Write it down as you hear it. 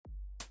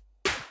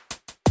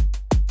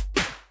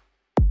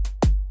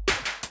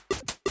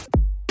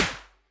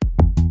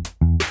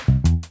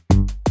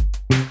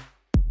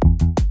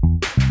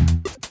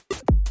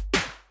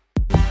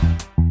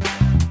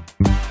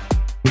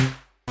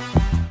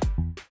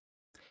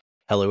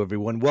Hello,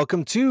 everyone.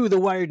 Welcome to the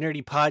Wired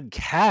Nerdy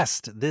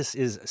Podcast. This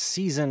is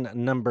season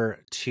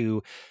number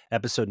 2,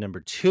 episode number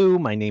 2.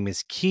 My name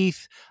is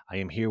Keith. I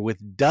am here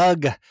with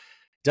Doug.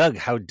 Doug,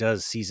 how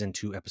does season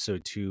 2,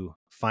 episode 2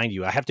 find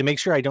you? I have to make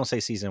sure I don't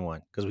say season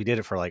 1 because we did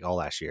it for like all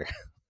last year.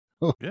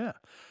 Yeah.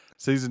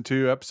 Season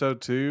 2,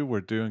 episode 2, we're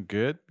doing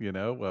good. We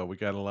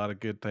got a lot of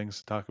good things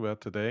to talk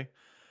about today.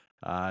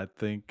 I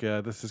think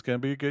this is going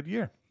to be a good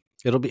year.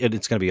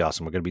 It's going to be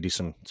awesome. We're going to be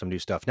doing some new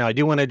stuff. Now, I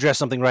do want to address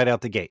something right out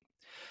the gate.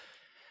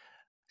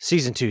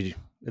 Season 2,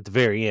 at the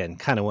very end,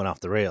 kind of went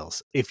off the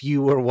rails. If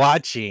you were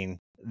watching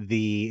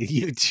the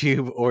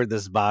YouTube or the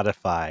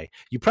Spotify,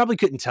 you probably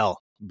couldn't tell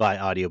by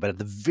audio, but at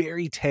the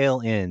very tail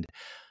end,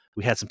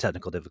 we had some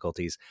technical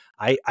difficulties.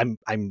 I'm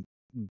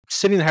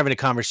sitting there having a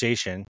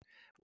conversation,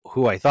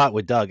 who I thought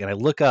with Doug, and I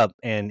look up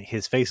and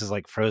his face is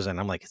like frozen.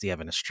 I'm like, is he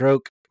having a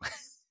stroke?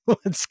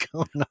 What's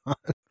going on?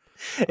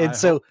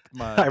 And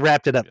I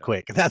wrapped it up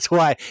quick. That's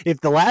why if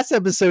the last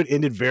episode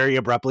ended very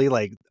abruptly,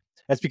 like,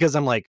 that's because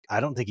I'm like, I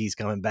don't think he's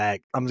coming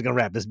back. I'm just going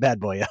to wrap this bad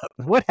boy up.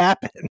 What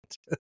happened?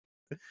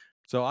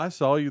 So I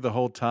saw you the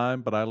whole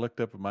time, but I looked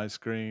up at my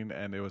screen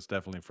and it was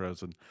definitely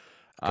frozen.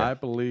 Okay. I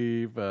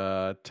believe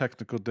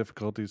technical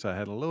difficulties. I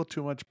had a little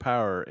too much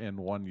power in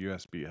one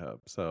USB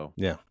hub. So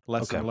yeah,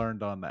 lesson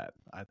learned on that.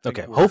 I think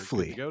okay,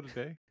 hopefully go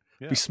today.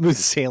 Yeah. Be smooth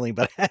sailing,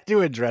 but I had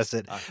to address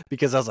it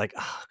because I was like,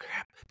 oh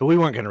crap. But we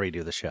weren't going to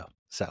redo the show.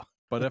 So,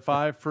 but if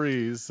I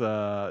freeze,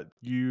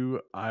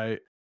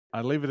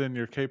 I leave it in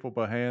your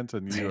capable hands,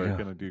 and you are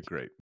going to do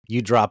great.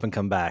 You drop and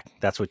come back.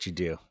 That's what you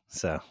do.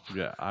 So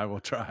yeah, I will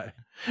try.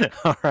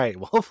 All right.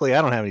 Well, hopefully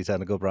I don't have any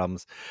technical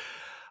problems.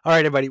 All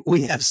right, everybody.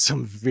 We have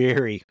some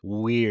very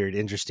weird,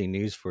 interesting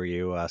news for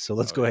you. So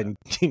let's go ahead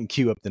and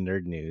cue up the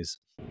nerd news.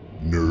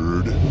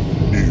 Nerd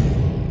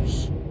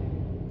news.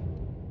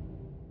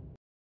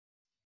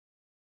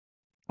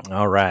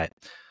 All right.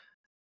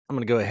 I'm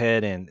going to go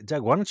ahead and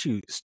Doug, why don't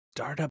you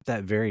start up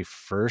that very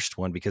first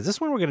one, because this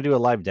one we're going to do a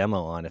live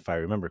demo on, if I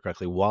remember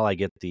correctly, while I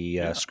get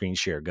the screen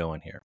share going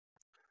here.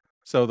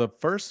 So the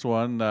first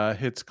one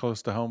hits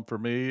close to home for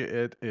me.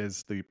 It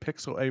is the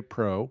Pixel 8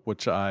 Pro,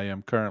 which I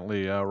am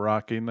currently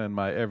rocking in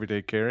my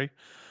everyday carry.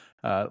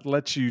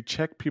 Lets you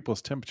check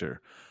people's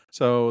temperature.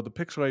 So the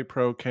Pixel 8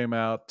 Pro came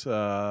out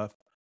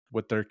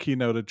with their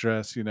keynote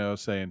address,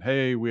 saying,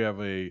 hey, we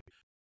have a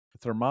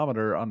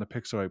thermometer on the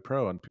Pixel 8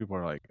 Pro, and people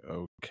are like,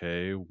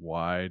 okay,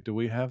 why do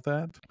we have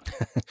that?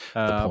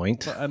 The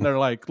point. And they're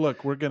like,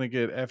 look, we're going to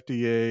get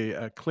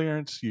FDA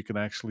clearance. You can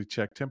actually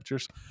check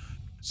temperatures.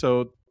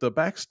 So the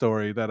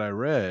backstory that I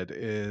read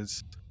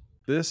is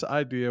this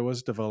idea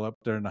was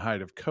developed during the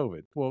height of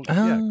COVID. Well,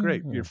 yeah,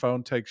 great. Your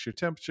phone takes your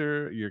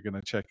temperature. You're going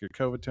to check your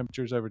COVID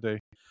temperatures every day.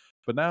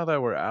 But now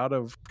that we're out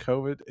of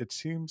COVID, it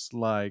seems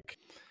like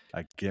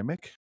a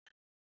gimmick.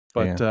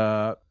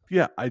 But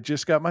yeah, I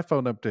just got my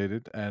phone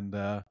updated, and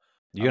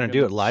you're going to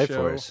do it live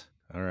for us.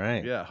 All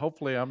right. Yeah,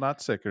 hopefully I'm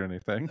not sick or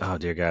anything. Oh,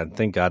 dear God.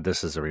 Thank God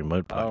this is a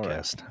remote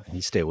podcast. Right.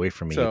 You stay away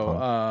from me.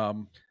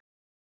 So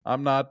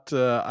I'm not,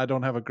 I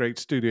don't have a great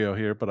studio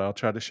here, but I'll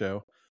try to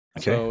show.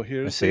 Okay. So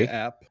here's the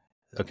app.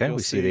 Okay,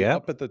 we see the app.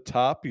 Up at the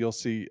top, you'll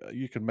see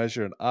you can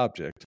measure an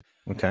object.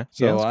 Okay.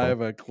 So I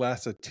have a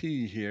glass of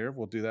tea here.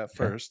 We'll do that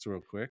first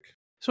real quick.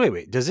 So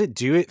wait. Does it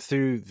do it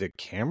through the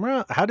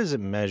camera? How does it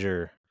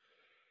measure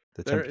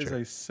the temperature? There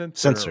is a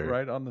sensor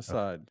right on the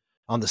side.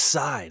 On the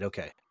side,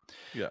 okay.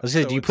 Yeah. I was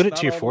gonna say, do you put it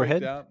to your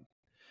forehead?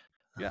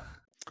 Yeah.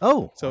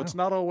 Oh. So it's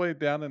not all the way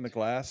down in the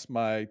glass.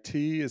 My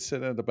tea is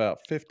sitting at about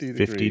 50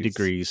 degrees. 50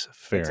 degrees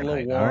Fahrenheit. It's a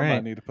little warm. All right. I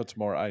need to put some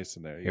more ice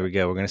in there. Here we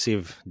go. We're going to see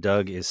if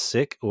Doug is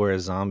sick or a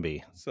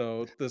zombie.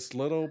 So this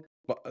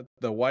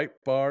the white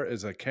bar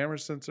is a camera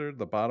sensor.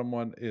 The bottom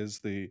one is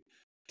the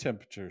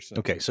temperature sensor.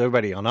 Okay. So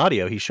everybody on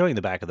audio, he's showing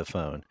the back of the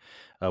phone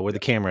where the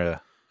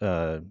camera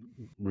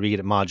read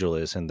module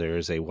is, and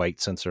there's a white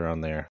sensor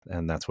on there,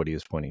 and that's what he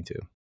was pointing to.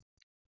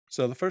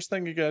 So the first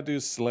thing you got to do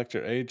is select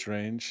your age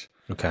range.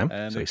 Okay.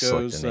 And it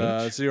goes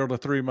 0 to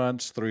 3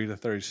 months, 3 to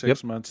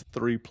 36 months,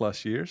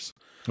 3+ years.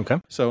 Okay.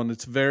 So, and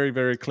it's very,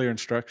 very clear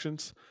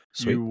instructions.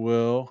 Sweet. You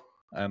will,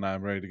 and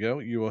I'm ready to go.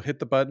 You will hit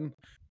the button.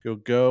 You'll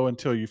go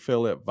until you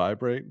feel it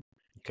vibrate.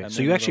 Okay.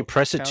 So you actually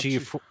press it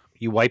to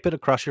you wipe it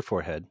across your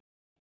forehead.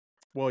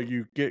 Well,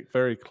 you get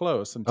very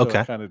close until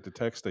it kind of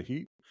detects the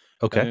heat.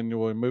 Okay. And then you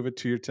will move it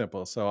to your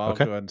temple. So I'll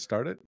go ahead and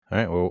start it. All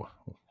right. Well,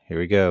 here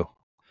we go.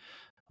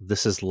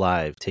 This is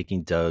live,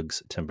 taking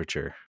Doug's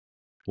temperature.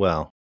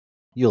 Well,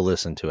 you'll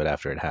listen to it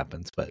after it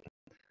happens, but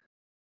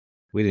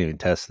we didn't even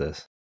test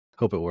this.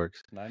 Hope it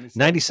works.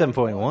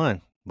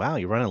 97.1. Wow,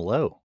 you're running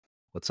low.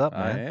 What's up,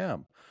 man? I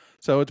am.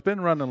 So it's been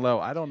running low.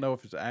 I don't know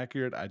if it's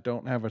accurate. I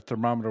don't have a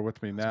thermometer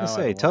with me now. I was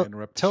gonna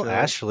say, tell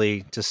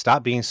Ashley to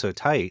stop being so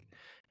tight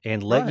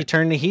and let you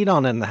turn the heat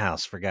on in the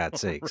house, for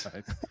God's sakes.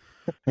 Right.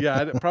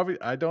 Yeah,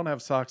 I don't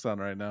have socks on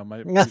right now.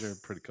 My feet are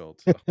pretty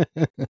cold. So.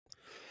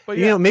 But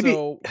yeah, maybe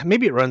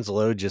it runs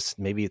low. Just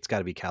maybe it's got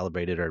to be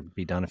calibrated or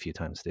be done a few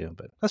times too.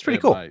 But that's pretty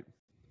cool. Might.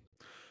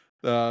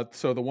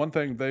 So the one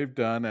thing they've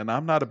done, and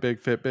I'm not a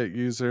big Fitbit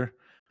user,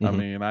 I Mhm.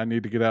 mean, I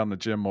need to get out in the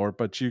gym more,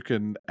 but you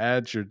can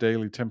add your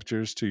daily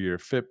temperatures to your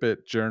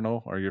Fitbit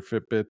journal or your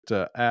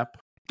Fitbit app.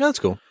 That's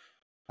cool.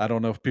 I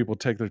don't know if people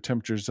take their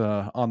temperatures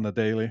on the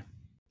daily.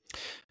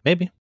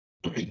 Maybe.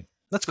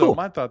 That's So cool.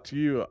 my thought to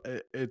you,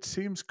 it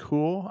seems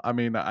cool. I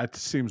mean, it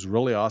seems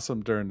really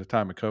awesome during the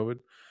time of COVID,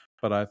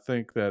 but I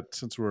think that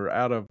since we're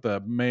out of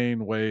the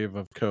main wave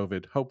of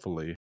COVID,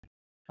 hopefully,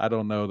 I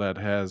don't know that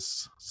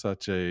has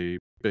such a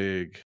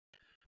big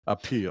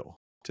appeal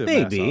to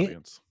mass Maybe.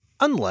 audience.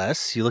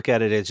 Unless you look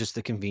at it as just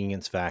the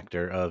convenience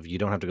factor of you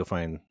don't have to go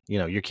find,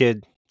 your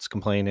kid's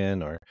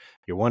complaining or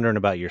you're wondering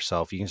about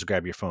yourself. You can just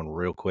grab your phone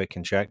real quick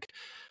and check.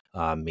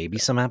 Maybe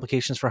some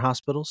applications for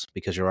hospitals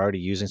because you're already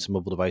using some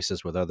mobile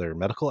devices with other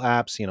medical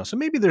apps, so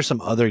maybe there's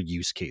some other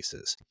use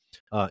cases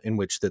in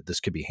which that this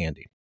could be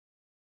handy.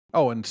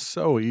 Oh, and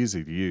so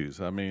easy to use.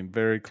 I mean,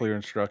 very clear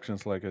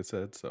instructions, like I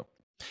said. So,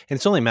 And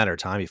it's only a matter of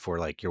time before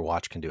like your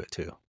watch can do it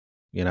too,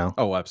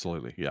 oh,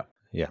 absolutely, yeah,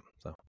 Yeah.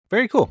 So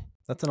very cool.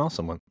 That's an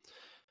awesome one.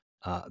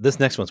 This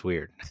next one's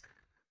weird.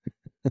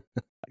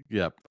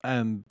 yep.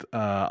 And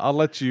I'll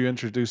let you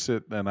introduce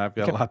it, and I've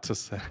got a lot to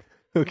say.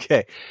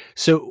 Okay.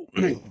 So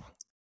I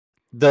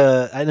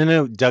don't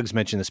know, Doug's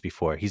mentioned this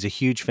before. He's a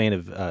huge fan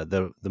of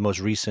the most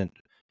recent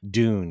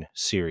Dune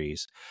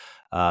series.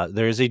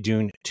 There is a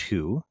Dune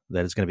 2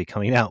 that is going to be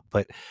coming out,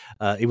 but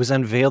it was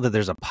unveiled that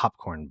there's a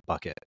popcorn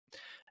bucket.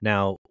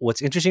 Now,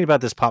 what's interesting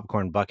about this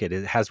popcorn bucket,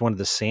 it has one of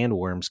the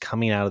sandworms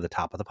coming out of the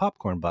top of the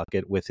popcorn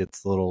bucket with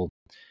its little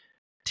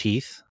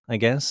teeth, I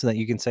guess, that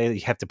you can say that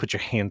you have to put your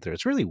hand through.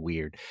 It's really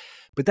weird.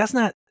 But that's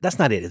not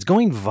it. It's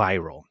going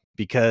viral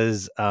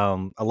because a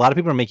lot of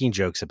people are making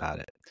jokes about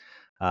it.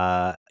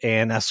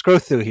 And I scroll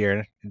through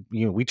here.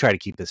 We try to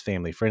keep this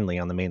family friendly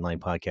on the Mainline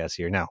podcast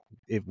here. Now,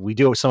 if we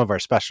do some of our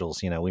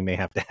specials, we may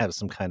have to have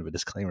some kind of a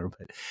disclaimer,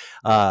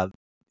 but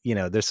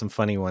there's some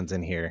funny ones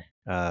in here.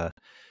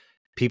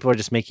 People are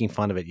just making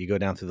fun of it. You go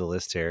down through the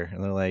list here,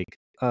 and they're like,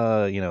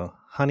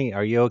 honey,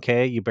 are you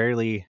okay? You've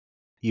barely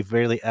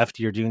effed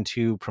your Dune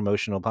 2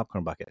 promotional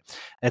popcorn bucket.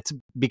 It's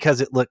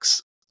because it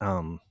looks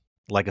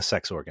like a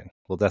sex organ.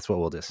 Well, that's what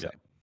we'll just say. Yeah.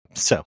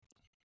 So,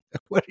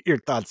 what are your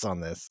thoughts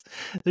on this?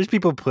 There's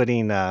people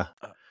putting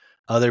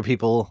other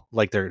people,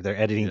 like they're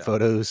editing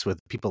photos with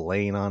people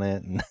laying on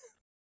it. And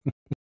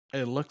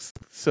it looks,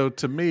 so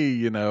to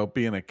me,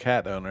 being a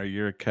cat owner,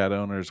 you're a cat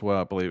owner as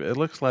well, I believe. It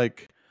looks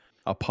like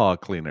a paw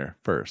cleaner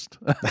first.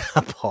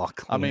 A paw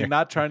cleaner. I mean,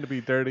 not trying to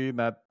be dirty,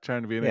 not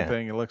trying to be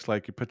anything. Yeah. It looks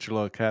like you put your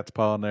little cat's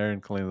paw in there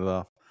and clean it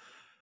off.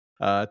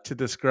 To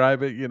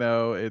describe it,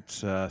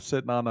 it's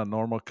sitting on a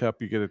normal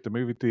cup you get at the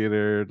movie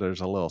theater.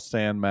 There's a little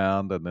sand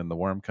mound and then the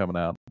worm coming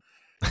out.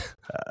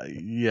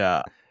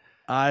 Yeah,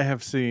 I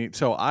have seen.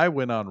 So I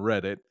went on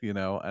Reddit,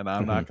 and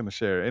I'm not going to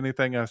share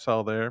anything I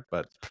saw there,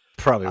 but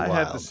probably I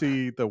had to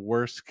see the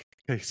worst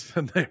case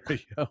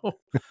scenario,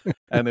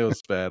 and it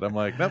was bad. I'm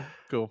like, nope,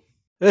 cool.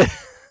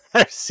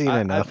 I've seen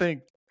enough. I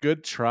think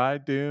good try,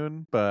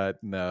 Dune, but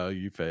no,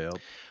 you failed.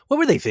 What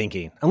were they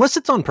thinking? Unless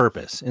it's on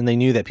purpose and they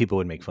knew that people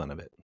would make fun of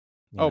it.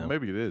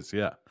 Maybe it is.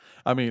 Yeah.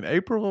 I mean,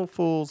 April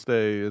Fool's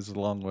Day is a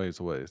long ways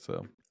away.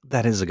 So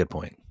that is a good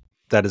point.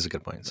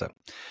 So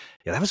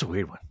yeah, that was a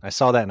weird one. I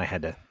saw that and I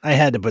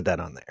had to put that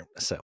on there.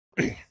 So,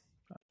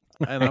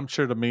 and I'm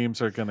sure the memes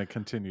are going to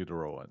continue to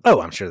roll in. Oh,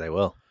 I'm sure they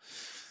will.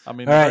 I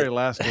mean, the very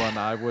last one,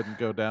 I wouldn't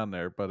go down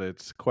there, but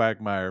it's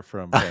Quagmire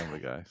from Family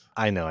Guy.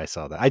 I know, I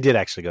saw that. I did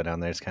actually go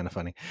down there. It's kind of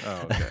funny.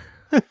 Oh,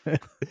 okay.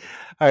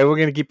 All right, we're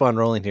going to keep on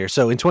rolling here.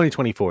 So in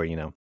 2024,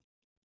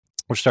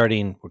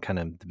 we're kind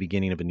of the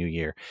beginning of a new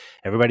year.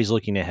 Everybody's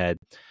looking ahead.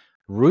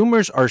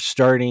 Rumors are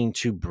starting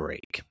to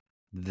break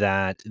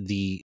that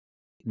the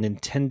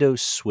Nintendo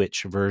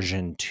Switch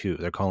version 2,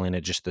 they're calling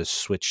it just the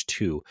Switch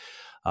 2,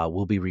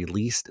 will be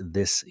released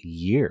this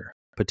year,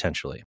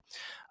 potentially.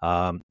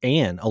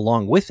 And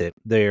along with it,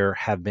 there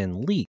have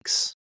been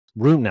leaks.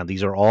 Now,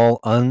 these are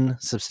all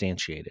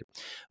unsubstantiated,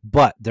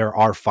 but there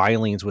are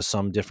filings with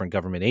some different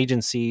government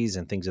agencies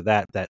and things of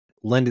that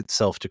lend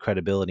itself to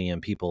credibility,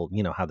 and people,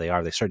 how they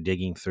are. They start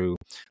digging through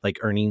like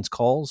earnings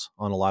calls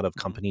on a lot of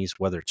companies,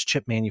 whether it's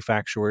chip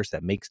manufacturers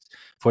that makes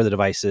for the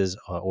devices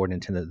or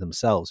Nintendo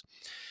themselves.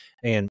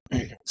 And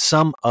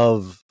some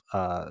of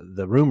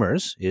the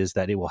rumors is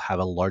that it will have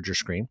a larger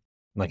screen,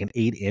 like an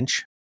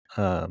 8-inch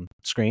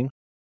screen.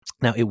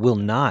 Now, it will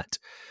not,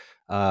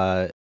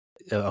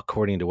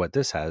 according to what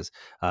this has,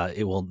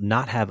 it will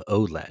not have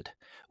OLED,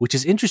 which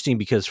is interesting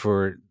because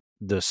for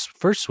this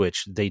first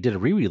Switch, they did a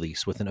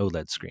re-release with an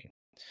OLED screen.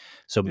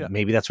 So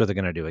maybe that's what they're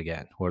going to do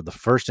again, where the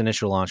first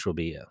initial launch will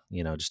be,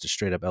 just a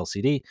straight up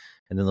LCD,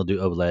 and then they'll do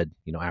OLED,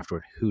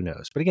 afterward. Who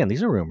knows? But again,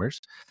 these are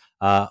rumors.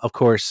 Of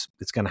course,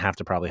 it's going to have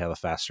to probably have a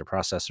faster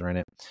processor in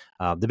it.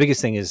 The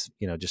biggest thing is,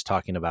 just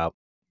talking about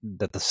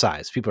that the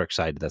size. People are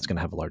excited that's going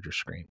to have a larger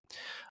screen.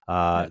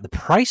 The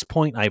price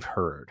point I've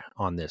heard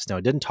on this, now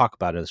I didn't talk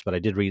about this, but I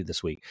did read it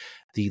this week.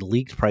 The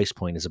leaked price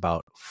point is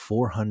about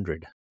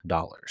 $400.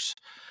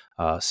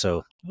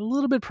 So a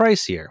little bit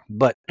pricier,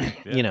 but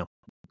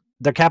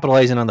they're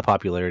capitalizing on the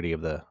popularity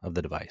of the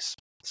device.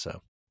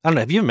 So I don't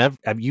know.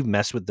 Have you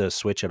messed with the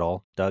Switch at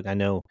all, Doug? I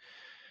know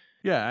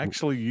Yeah, I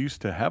actually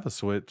used to have a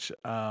Switch. you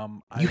I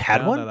had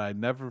found one. that I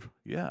never.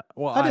 Yeah,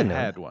 well, I I didn't know.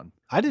 had one.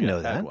 I didn't Yeah,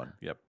 know had that. one.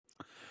 Yep.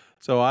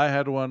 So I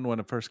had one when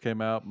it first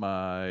came out.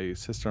 My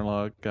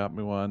sister-in-law got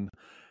me one,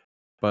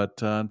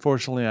 but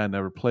unfortunately, I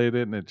never played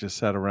it, and it just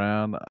sat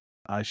around.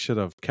 I should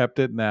have kept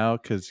it now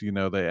because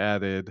they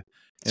added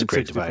It's a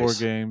great N64 device.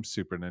 games,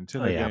 Super Oh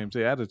Nintendo yeah, games.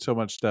 They added so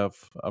much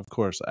stuff, of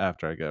course,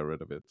 after I got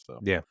rid of it. So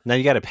yeah. Now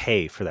you got to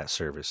pay for that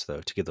service though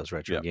to get those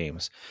retro yeah,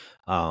 games.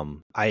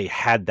 I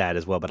had that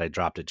as well, but I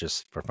dropped it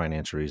just for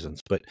financial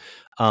reasons. But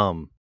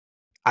um,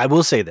 I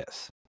will say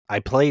this: I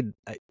played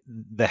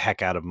the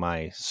heck out of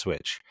my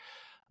Switch,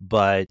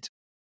 but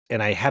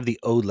and I have the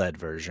OLED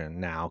version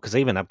now because I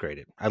even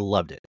upgraded. I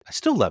loved it. I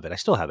still love it. I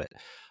still have it.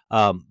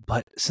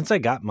 But since I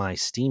got my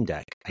Steam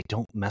Deck, I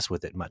don't mess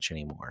with it much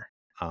anymore.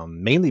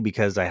 Mainly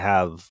because I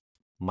have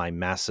my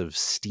massive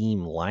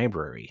Steam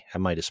library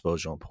at my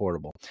disposal and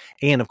portable,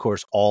 and of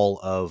course,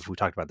 we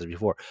talked about this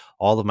before.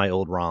 All of my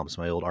old ROMs,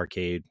 my old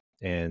arcade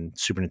and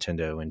Super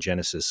Nintendo and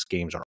Genesis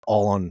games are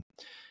all on.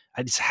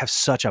 I just have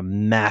such a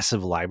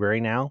massive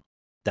library now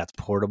that's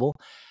portable.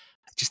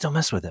 I just don't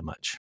mess with it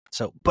much.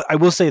 So, but I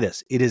will say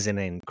this: it is an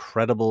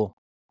incredible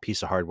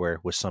piece of hardware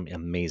with some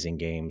amazing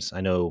games.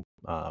 I know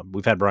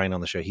we've had Brian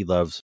on the show; he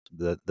loves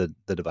the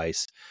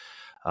device.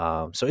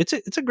 So it's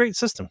a great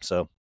system.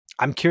 So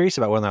I'm curious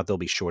about whether or not there'll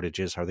be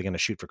shortages. Are they going to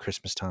shoot for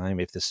Christmas time?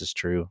 If this is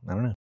true, I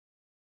don't know.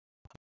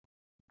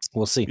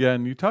 We'll see. yeah.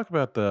 And you talk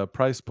about the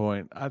price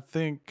point. I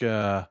think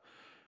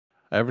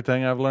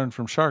everything I've learned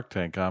from Shark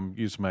Tank, I'm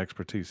using my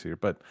expertise here,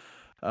 but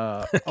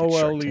Shark Tank.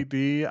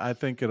 OLED, I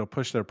think it'll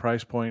push their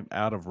price point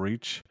out of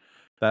reach.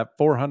 That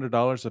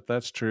 $400, if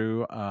that's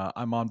true,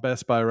 I'm on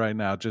Best Buy right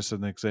now. Just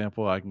an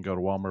example, I can go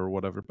to Walmart or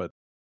whatever, but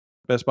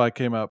Best Buy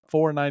came up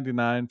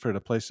 $499 for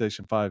the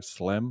PlayStation 5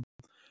 Slim,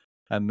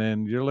 and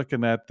then you're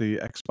looking at the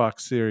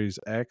Xbox Series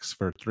X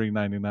for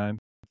 $399.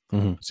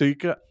 Mm-hmm. So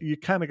you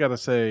kind of got to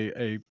say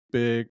a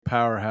big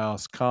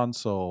powerhouse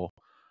console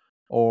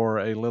or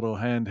a little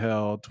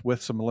handheld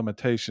with some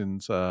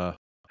limitations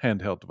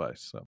handheld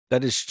device. So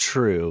That is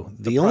true.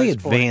 the The only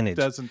price point advantage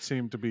doesn't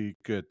seem to be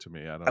good to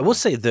me. I don't I know. will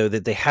say though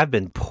that they have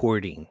been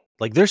porting.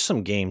 Like there's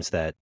some games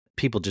that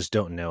people just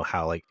don't know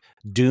how, like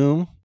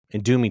Doom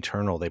and Doom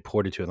Eternal, they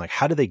ported to, and like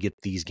how do they get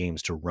these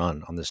games to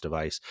run on this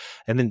device?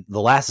 And then The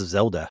Last of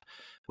Zelda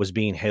was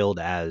being hailed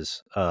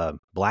as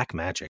black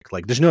magic.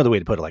 Like there's no other way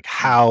to put it. Like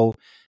how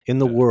in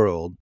the Yeah.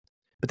 world?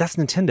 But that's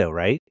Nintendo,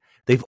 right?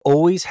 They've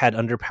always had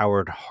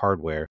underpowered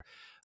hardware,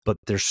 but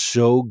they're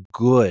so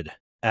good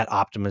at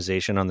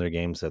optimization on their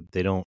games that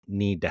they don't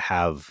need to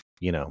have,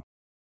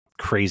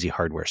 crazy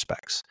hardware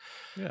specs.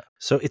 Yeah.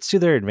 So it's to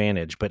their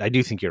advantage, but I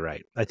do think you're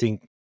right. I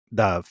think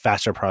the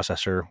faster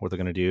processor, what they're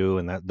going to do,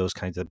 and those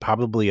kinds of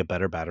probably a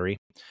better battery,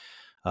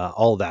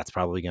 all of that's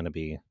probably going to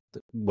be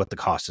what the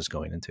cost is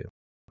going into.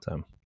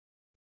 So,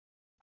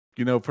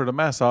 For the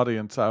mass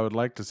audience, I would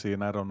like to see,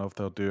 and I don't know if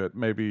they'll do it,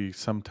 maybe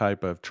some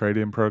type of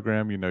trade-in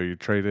program. You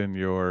trade in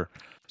your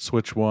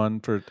Switch One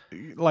for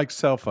like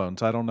cell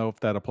phones. I don't know if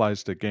that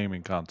applies to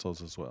gaming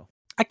consoles as well.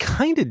 I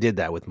kind of did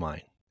that with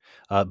mine,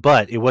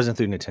 but it wasn't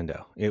through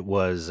Nintendo. It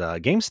was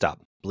GameStop,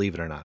 believe it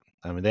or not.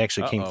 I mean, they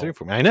actually came through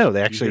for me. I know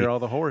they You actually. hear all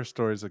the horror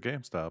stories of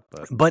GameStop,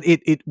 But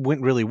it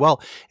went really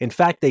well. In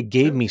fact, they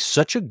gave me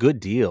such a good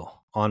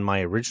deal on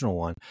my original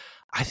one.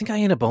 I think I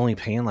ended up only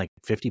paying like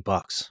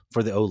 $50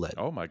 for the OLED.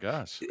 oh my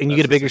gosh! And you That's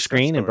get a bigger success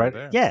screen and story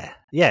brighter. there.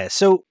 Yeah.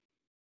 So,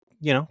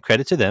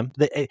 credit to them.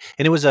 And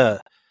it was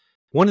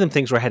one of them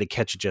things where I had to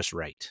catch it just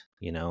right,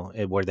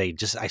 where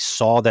I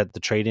saw that the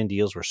trade-in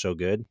deals were so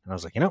good. And I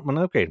was like, I'm going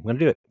to upgrade. I'm going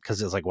to do it.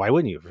 Because it's like, why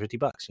wouldn't you for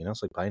 $50?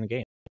 It's like buying a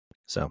game.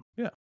 So,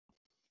 yeah.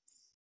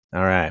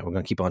 All right. We're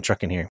going to keep on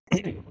trucking here.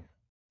 I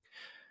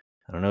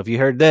don't know if you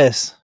heard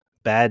this.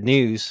 Bad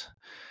news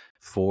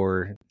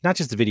for not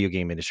just the video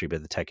game industry,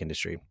 but the tech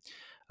industry.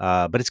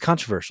 But it's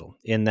controversial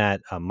in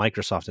that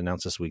Microsoft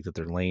announced this week that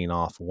they're laying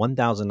off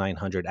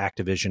 1,900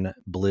 Activision,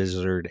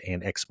 Blizzard,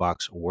 and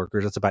Xbox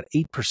workers. That's about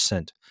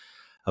 8%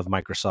 of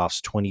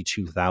Microsoft's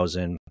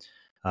 22,000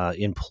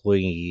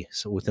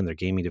 employees within their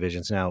gaming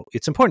divisions. Now,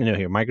 it's important to know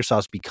here,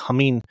 Microsoft's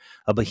becoming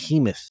a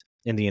behemoth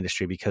in the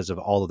industry because of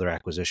all of their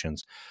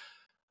acquisitions.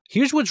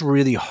 Here's what's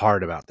really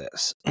hard about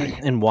this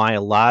and why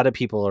a lot of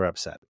people are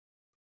upset.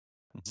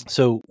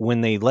 So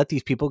when they let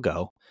these people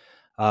go,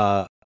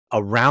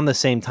 around the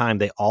same time,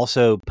 they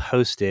also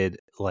posted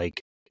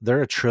like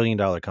they're $1 trillion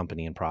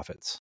company in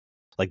profits.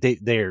 Like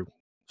they're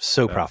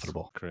so That's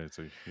profitable.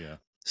 Crazy. Yeah.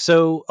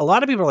 So a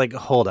lot of people are like,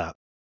 hold up.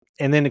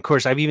 And then, of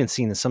course, I've even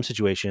seen in some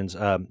situations,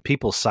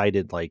 people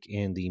cited like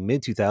in the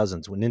mid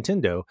 2000s when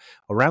Nintendo,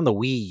 around the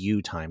Wii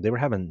U time, they were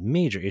having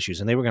major issues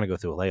and they were going to go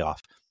through a layoff.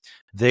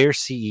 Their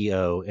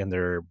CEO and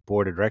their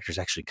board of directors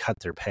actually cut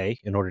their pay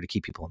in order to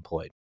keep people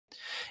employed.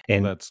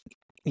 And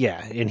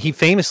and he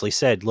famously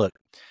said, look,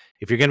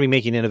 if you're going to be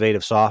making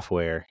innovative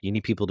software, you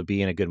need people to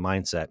be in a good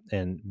mindset,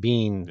 and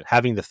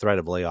having the threat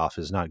of layoff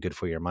is not good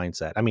for your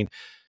mindset. I mean,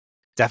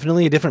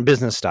 definitely a different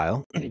business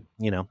style,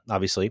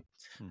 obviously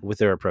with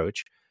their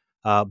approach.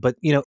 But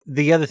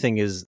the other thing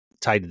is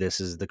tied to this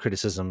is the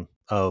criticism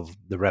of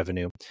the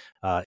revenue.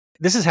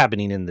 This is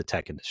happening in the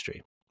tech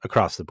industry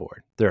across the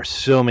board. There are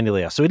so many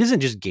layoffs. So it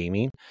isn't just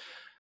gaming.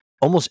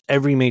 Almost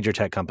every major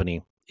tech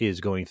company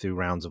is going through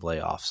rounds of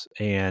layoffs,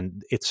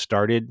 and it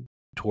started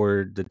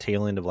toward the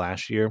tail end of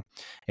last year.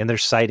 And they're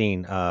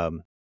citing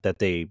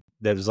that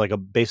was like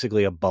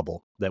basically a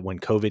bubble, that when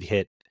COVID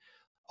hit,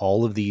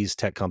 all of these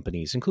tech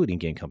companies, including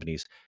game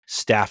companies,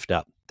 staffed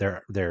up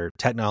their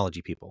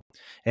technology people,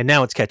 and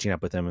now it's catching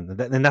up with them,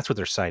 and that's what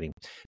they're citing.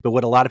 But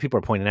what a lot of people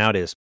are pointing out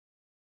is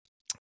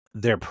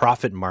their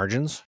profit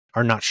margins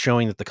are not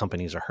showing that the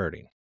companies are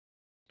hurting.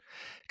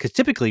 Because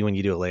typically when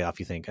you do a layoff,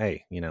 you think,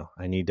 hey,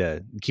 I need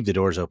to keep the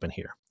doors open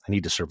here. I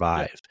need to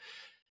survive. Yeah.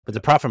 But the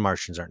profit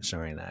margins aren't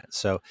showing that.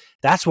 So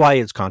that's why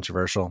it's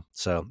controversial.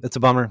 So it's a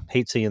bummer.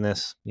 Hate seeing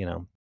this,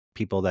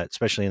 people that,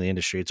 especially in the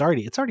industry, it's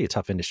already a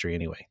tough industry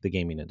anyway, the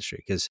gaming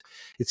industry, because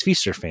it's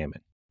feast or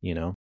famine,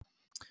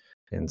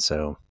 And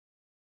so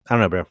I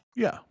don't know, bro.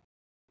 Yeah.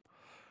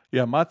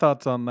 Yeah, my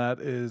thoughts on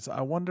that is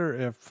I wonder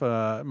if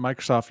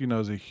Microsoft,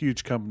 is a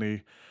huge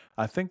company.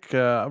 I think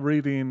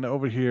reading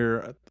over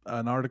here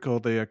an article,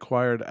 they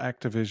acquired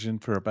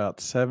Activision for about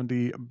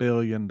 $70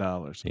 billion.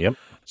 Yep.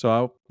 So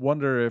I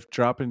wonder if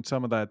dropping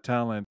some of that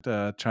talent,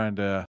 trying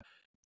to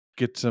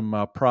get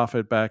some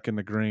profit back in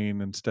the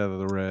green instead of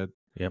the red.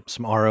 Yep.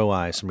 Some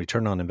ROI, some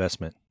return on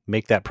investment.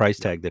 Make that price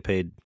tag they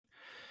paid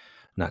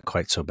not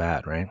quite so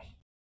bad, right?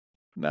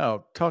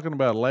 Now, talking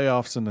about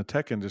layoffs in the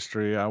tech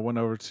industry, I went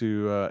over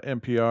to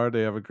NPR.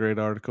 They have a great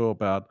article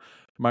about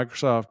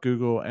Microsoft,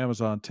 Google,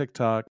 Amazon,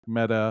 TikTok,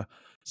 Meta,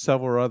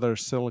 several other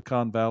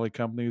Silicon Valley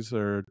companies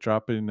are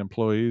dropping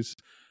employees.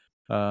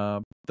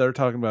 They're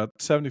talking about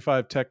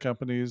 75 tech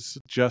companies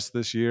just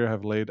this year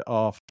have laid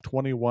off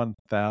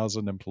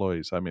 21,000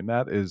 employees. I mean,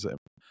 that is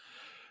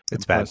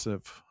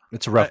impressive. Bad.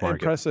 It's a rough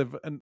market. Impressive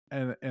and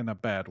in a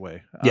bad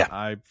way. Yeah.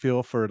 I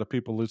feel for the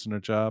people losing their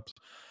jobs.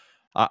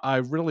 I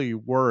really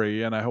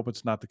worry, and I hope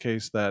it's not the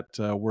case, that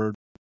we're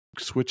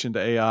switching to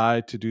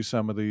AI to do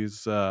some of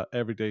these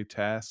everyday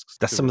tasks.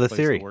 That's some of the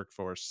theory. The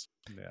workforce.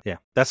 Yeah,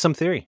 that's some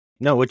theory.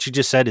 No, what you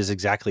just said is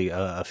exactly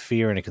a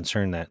fear and a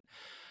concern that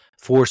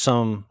for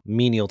some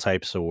menial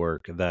types of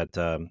work that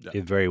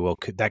it very well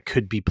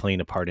could be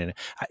playing a part in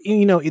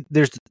it.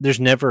 There's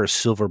never a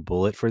silver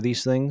bullet for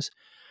these things.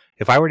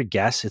 If I were to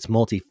guess, it's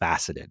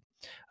multifaceted.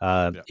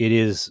 It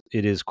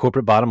is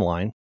corporate bottom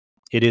line.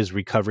 It is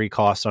recovery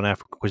costs on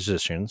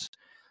acquisitions.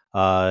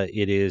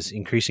 It is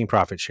increasing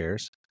profit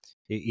shares.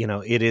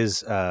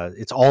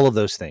 It's all of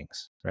those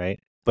things, right?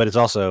 But it's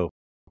also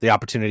the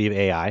opportunity of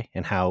AI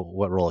and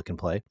what role it can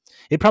play.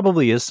 It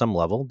probably is some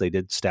level. They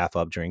did staff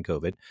up during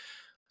COVID.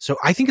 So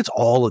I think it's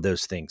all of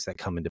those things that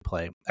come into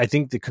play. I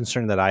think the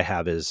concern that I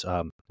have is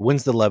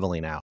when's the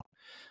leveling out?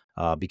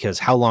 Because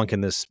how long can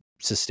this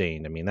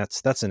sustain? I mean,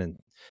 that's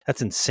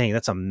insane.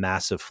 That's a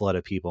massive flood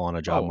of people on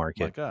a job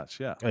market. Oh my gosh,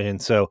 yeah.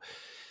 And so,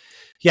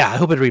 yeah, I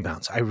hope it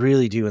rebounds. I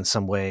really do in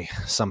some way,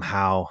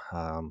 somehow.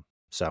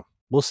 So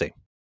we'll see.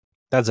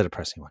 That's a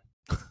depressing one.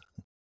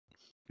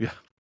 Yeah.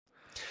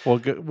 We'll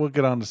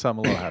get on to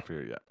something a little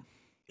happier yet.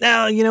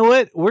 Now, you know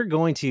what? We're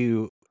going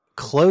to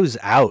close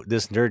out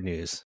this nerd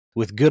news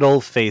with good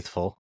old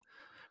faithful,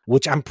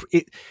 which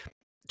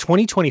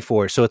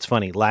 2024. So it's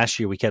funny. Last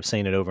year we kept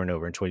saying it over and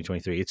over in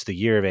 2023. It's the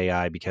year of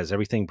AI because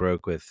everything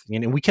broke with,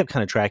 and we kept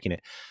kind of tracking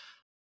it.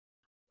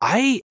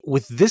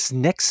 With this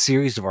next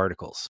series of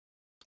articles,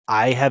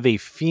 I have a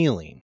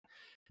feeling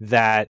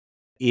that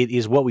it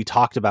is what we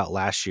talked about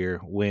last year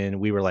when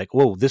we were like,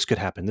 whoa, this could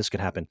happen. This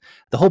could happen.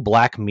 The whole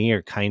Black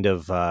Mirror kind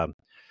of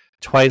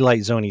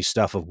Twilight Zone-y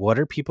stuff of what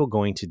are people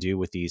going to do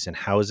with these and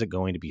how is it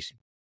going to be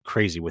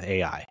crazy with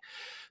AI?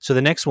 So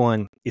the next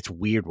one, it's a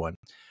weird one.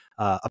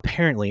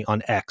 Apparently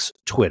on X,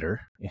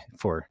 Twitter,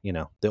 for,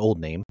 the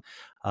old name,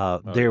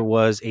 there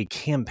was a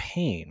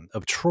campaign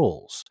of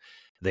trolls.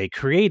 They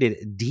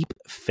created deep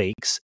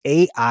fakes,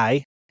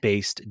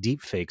 AI-based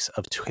deep fakes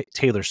of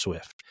Taylor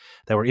Swift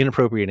that were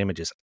inappropriate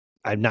images.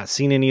 I've not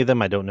seen any of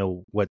them. I don't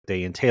know what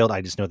they entailed. I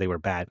just know they were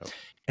bad.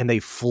 And they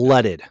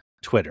flooded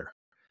Twitter,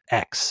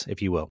 X,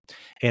 if you will.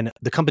 And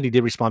the company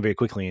did respond very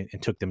quickly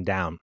and took them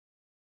down.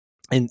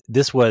 And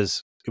it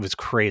was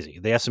crazy.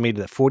 They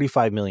estimated that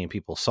 45 million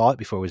people saw it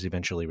before it was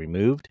eventually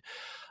removed.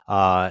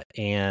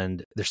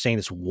 And they're saying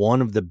it's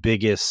one of the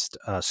biggest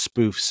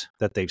spoofs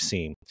that they've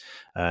seen.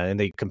 And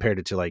they compared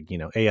it to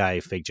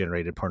AI fake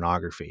generated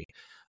pornography.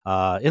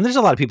 And there's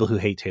a lot of people who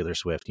hate Taylor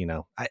Swift,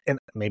 and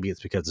maybe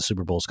it's because the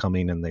Super Bowl's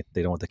coming and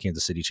they don't want the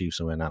Kansas City Chiefs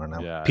to win. I don't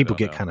know. Yeah, people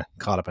get kind of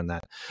caught up in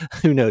that.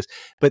 Who knows?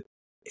 But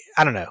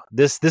I don't know.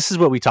 This is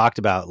what we talked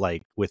about,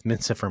 with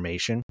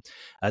misinformation.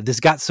 This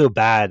got so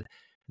bad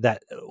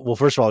that, well,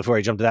 first of all, before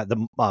I jump to that,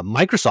 the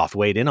Microsoft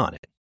weighed in on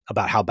it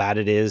about how bad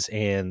it is,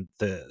 and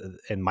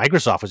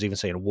Microsoft was even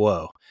saying,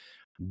 "Whoa,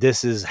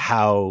 this is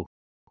how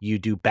you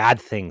do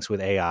bad things with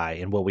AI,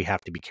 and what we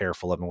have to be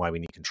careful of, and why we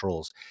need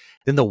controls."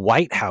 Then the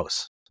White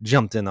House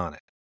jumped in on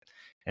it,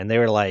 and they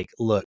were like,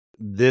 "Look,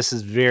 this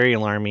is very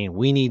alarming.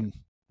 We need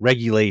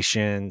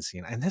regulations,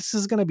 and this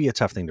is going to be a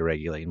tough thing to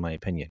regulate, in my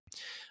opinion."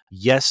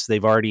 yes,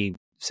 they've already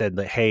said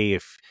that, hey,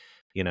 if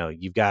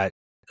you've got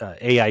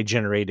AI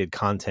generated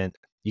content,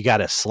 you got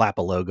to slap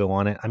a logo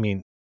on it. I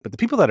mean, but the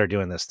people that are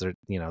doing this, they're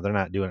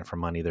not doing it for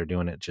money. They're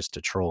doing it just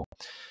to troll.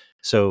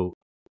 So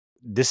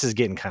this is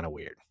getting kind of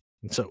weird.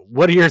 So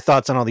what are your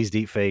thoughts on all these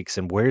deep fakes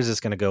and where is this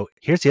going to go?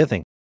 Here's the other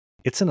thing.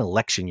 It's an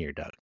election year,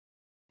 Doug.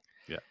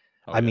 Yeah.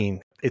 I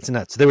mean, it's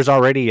nuts. There was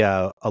already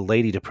a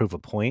lady to prove a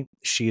point.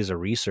 She is a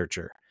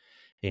researcher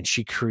and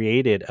she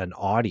created an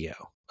audio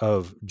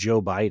of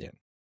Joe Biden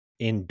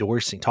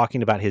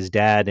talking about his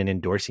dad and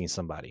endorsing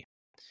somebody.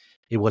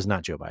 It was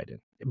not Joe Biden,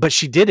 but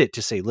she did it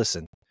to say,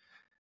 listen,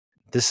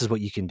 this is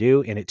what you can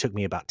do. And it took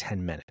me about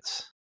 10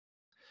 minutes.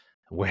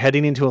 We're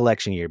heading into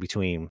election year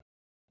between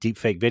deep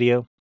fake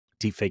video,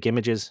 deep fake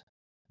images,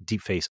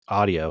 deep fake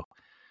audio.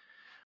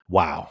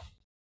 Wow.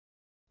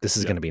 This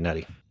is going to be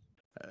nutty.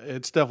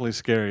 It's definitely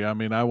scary. I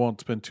mean, I won't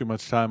spend too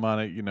much time on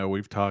it.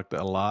 We've talked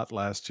a lot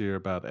last year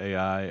about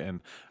AI, and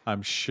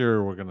I'm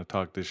sure we're going to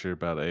talk this year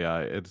about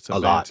AI. It's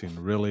advancing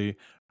really,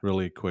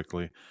 really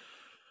quickly.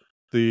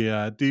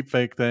 The deep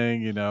fake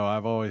thing,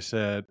 I've always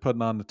said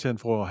putting on the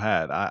tinfoil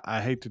hat.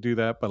 I hate to do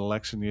that, but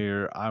election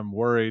year, I'm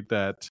worried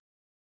that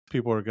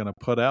people are going to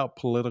put out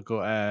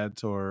political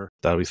ads or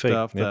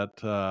stuff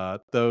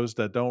that those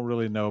that don't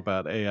really know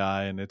about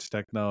AI and its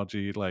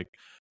technology, like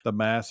the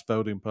mass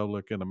voting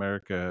public in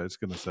America, is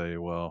going to say,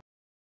 well,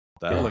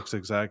 that looks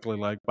exactly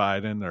like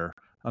Biden or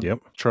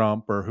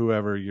Trump or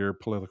whoever your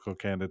political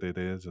candidate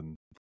is. And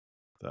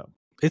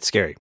it's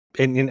scary.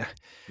 And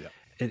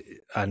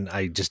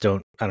I just I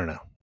don't know.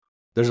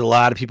 There's a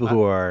lot of people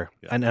who are,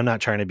 and I'm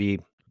not trying to be,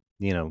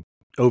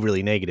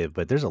 overly negative,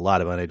 but there's a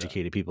lot of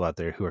uneducated people out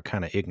there who are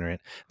kind of ignorant.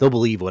 They'll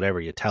believe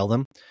whatever you tell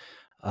them.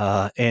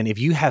 And if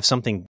you have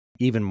something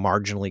even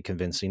marginally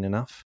convincing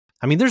enough,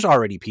 I mean, there's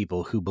already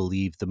people who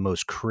believe the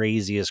most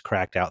craziest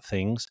cracked out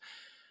things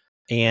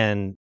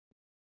and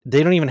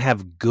they don't even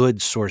have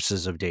good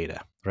sources of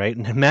data, right?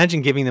 And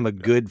imagine giving them a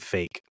good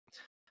fake.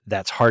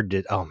 That's hard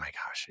to, oh my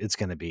gosh, it's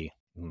going to be,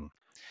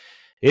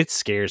 it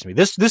scares me.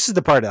 This is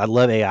the part I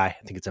love AI. I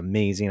think it's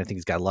amazing. I think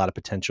it's got a lot of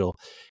potential.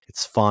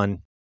 It's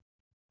fun.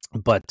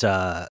 But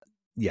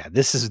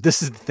this is the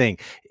thing.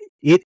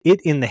 It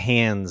in the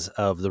hands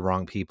of the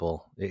wrong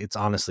people. It's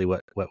honestly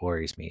what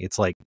worries me. It's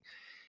like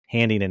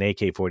handing an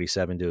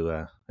AK-47 to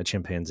a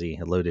chimpanzee,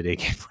 a loaded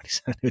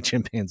AK-47 to a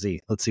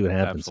chimpanzee. Let's see what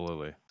happens.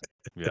 Absolutely.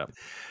 Yeah.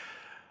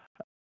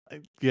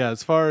 Yeah,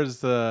 as far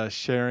as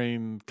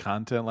sharing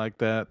content like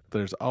that,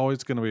 there's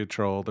always going to be a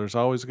troll. There's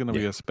always going to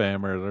be a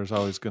spammer. There's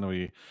always going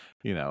to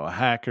be, a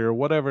hacker,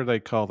 whatever they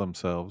call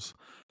themselves.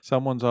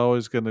 Someone's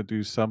always going to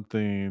do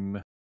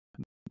something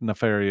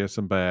nefarious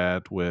and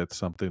bad with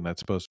something that's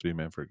supposed to be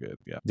meant for good.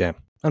 Yeah,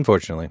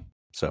 unfortunately.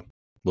 So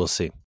we'll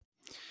see.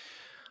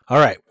 All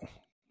right.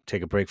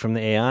 Take a break from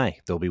the AI.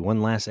 There'll be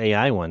one last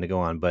AI one to go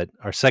on, but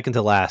our second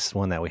to last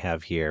one that we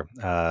have here,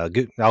 I'll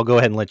go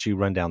ahead and let you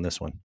run down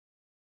this one.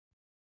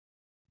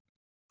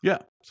 Yeah.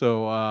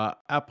 So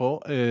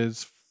Apple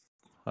is,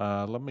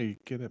 let me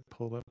get it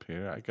pulled up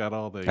here. I got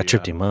all the I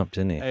tripped him up,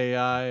 didn't he?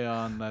 AI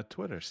on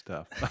Twitter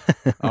stuff.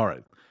 All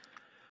right.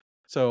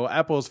 So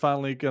Apple is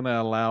finally going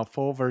to allow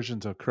full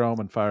versions of Chrome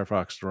and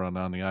Firefox to run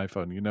on the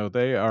iPhone.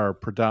 They are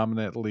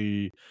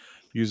predominantly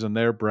using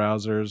their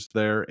browsers,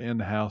 their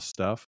in-house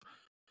stuff.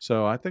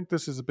 So I think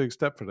this is a big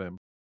step for them.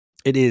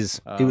 It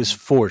is. It was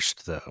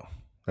forced, though.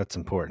 That's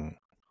important.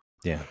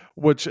 Yeah.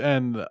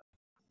 And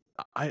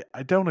I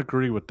don't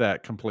agree with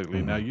that completely.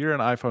 Mm-hmm. Now, you're an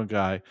iPhone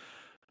guy.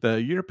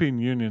 The European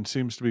Union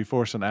seems to be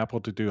forcing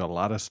Apple to do a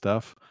lot of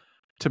stuff.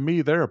 To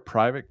me, they're a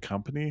private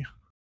company.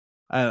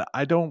 And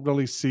I don't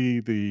really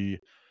see the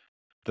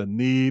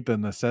need, the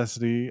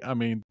necessity. I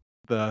mean,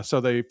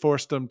 so they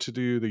forced them to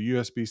do the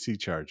USB-C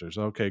chargers.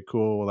 Okay,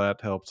 cool. Well,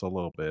 that helps a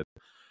little bit.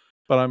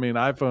 But I mean,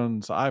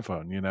 iPhone's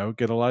iPhone,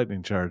 get a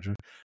lightning charger.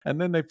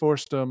 And then they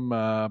forced them,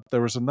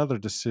 there was another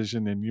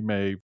decision, and you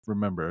may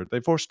remember,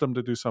 they forced them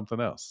to do something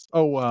else.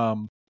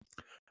 Oh,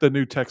 the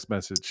new text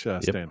message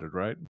standard,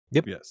 right?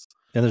 Yep. Yes.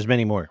 And there's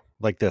many more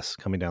like this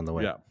coming down the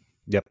way. Yeah.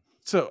 Yep.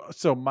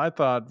 So my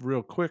thought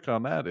real quick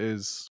on that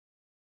is,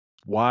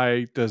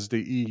 why does the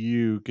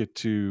EU get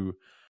to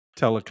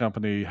tell a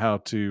company how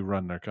to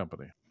run their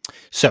company?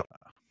 So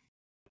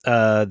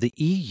the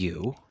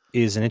EU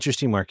is an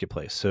interesting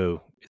marketplace.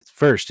 So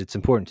first, it's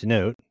important to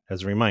note,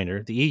 as a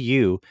reminder, the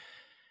EU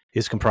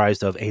is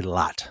comprised of a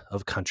lot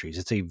of countries.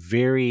 It's a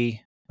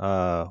very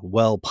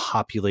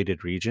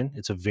well-populated region.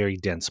 It's a very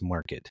dense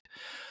market.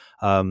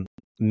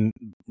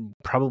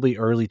 Probably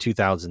early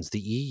 2000s, the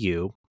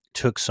EU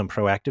took some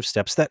proactive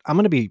steps that, I'm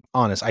going to be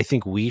honest, I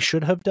think we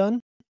should have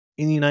done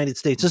in the United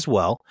States as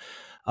well,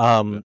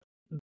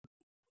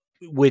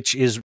 which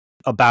is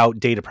about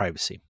data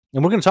privacy.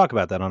 And we're going to talk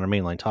about that on our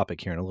mainline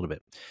topic here in a little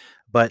bit.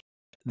 But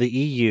the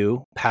EU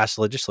passed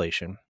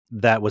legislation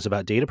that was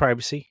about data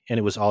privacy, and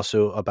it was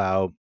also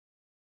about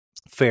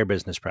fair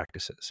business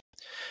practices.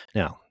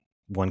 Now,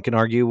 one can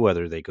argue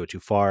whether they go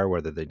too far,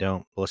 whether they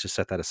don't. Let's just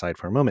set that aside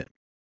for a moment.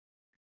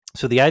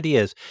 So the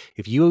idea is,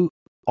 if you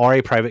are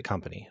a private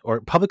company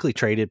or publicly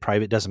traded,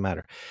 private, doesn't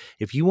matter.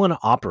 If you want to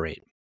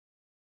operate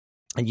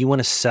and you want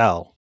to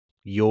sell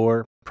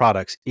your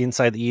products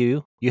inside the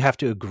EU, you have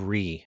to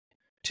agree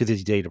to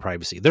the data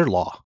privacy. Their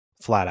law,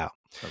 flat out.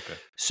 Okay.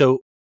 So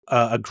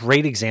a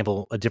great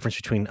example, a difference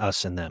between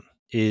us and them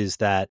is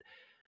that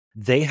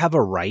they have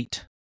a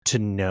right to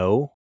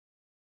know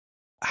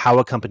how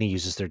a company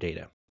uses their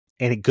data.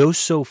 And it goes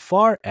so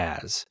far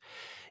as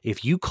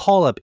if you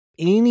call up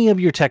any of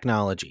your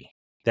technology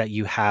that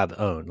you have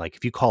owned, like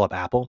if you call up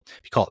Apple,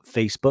 if you call up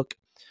Facebook,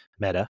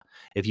 Meta,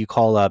 if you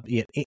call up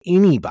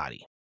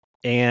anybody,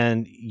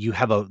 and you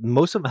have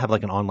most of them have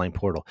like an online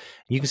portal,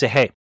 you can say,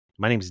 "Hey,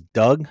 my name is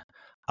Doug.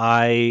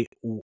 I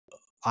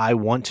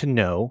want to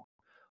know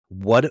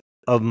what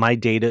of my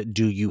data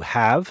do you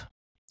have,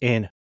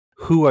 and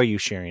who are you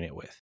sharing it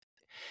with?"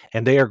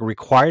 And they are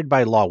required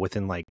by law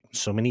within like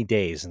so many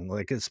days, and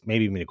like it's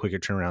maybe even a quicker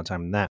turnaround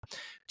time than that,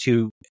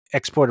 to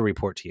export a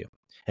report to you.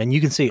 And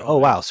you can see, oh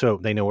wow, so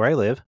they know where I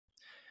live.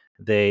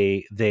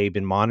 They've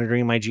been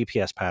monitoring my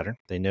GPS pattern.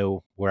 They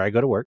know where I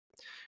go to work.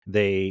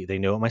 They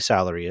know what my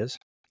salary is.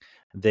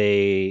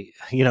 They,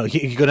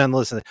 you go down the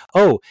list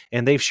and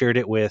and they've shared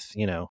it with,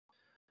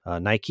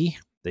 Nike.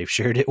 They've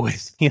shared it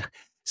with,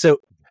 so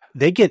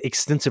they get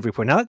extensive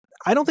report. Now,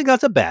 I don't think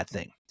that's a bad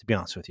thing, to be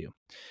honest with you.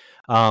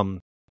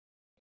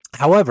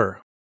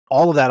 However,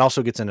 all of that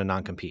also gets into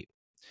non-compete.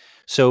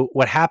 So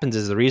what happens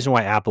is the reason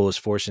why Apple is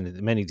forced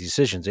into many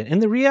decisions,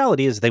 and the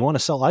reality is they want to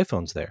sell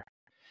iPhones there.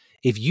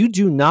 If you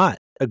do not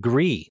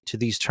agree to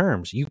these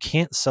terms, you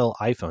can't sell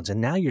iPhones.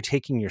 And now you're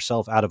taking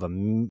yourself out of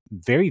a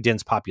very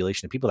dense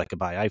population of people that could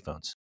buy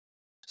iPhones.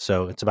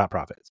 So it's about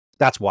profits.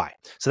 That's why.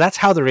 So that's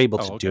how they're able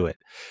to do it.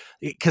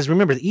 Because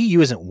remember, the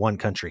EU isn't one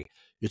country.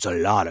 It's a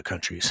lot of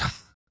countries.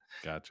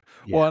 Gotcha.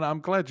 Yeah. Well, and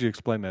I'm glad you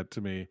explained that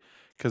to me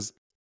because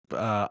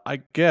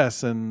I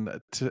guess,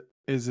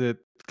 is it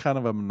kind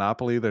of a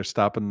monopoly? They're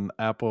stopping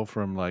Apple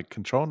from like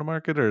controlling the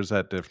market, or is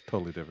that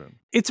totally different?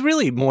 It's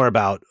really more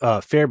about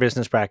fair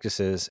business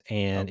practices,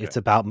 and it's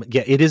about,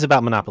 it is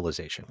about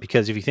monopolization.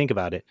 Because if you think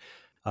about it,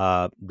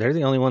 they're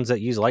the only ones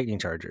that use Lightning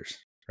chargers,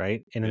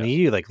 right? And in the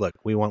EU, like, look,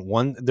 we want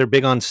one. They're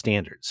big on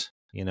standards.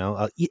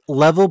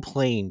 Level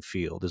playing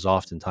field is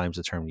oftentimes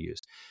the term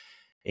used.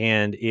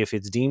 And if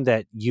it's deemed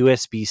that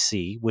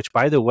USB-C, which,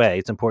 by the way,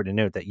 it's important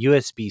to note that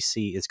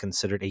USB-C is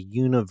considered a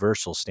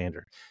universal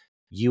standard.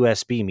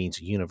 USB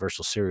means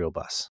universal serial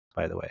bus,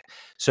 by the way.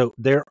 So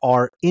there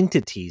are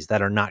entities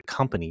that are not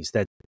companies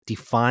that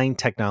define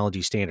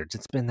technology standards.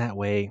 It's been that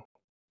way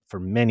for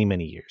many,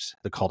 many years.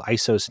 They're called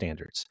ISO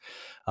standards.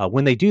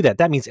 When they do that,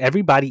 that means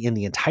everybody in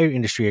the entire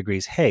industry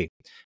agrees, hey,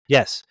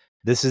 yes,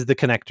 this is the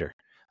connector.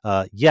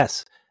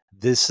 Yes,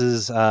 this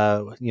is,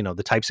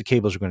 the types of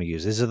cables we're going to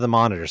use. These are the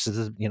monitors. This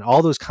is,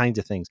 all those kinds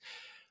of things.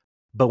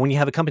 But when you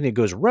have a company that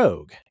goes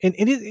rogue, and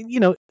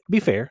it, be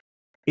fair,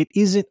 it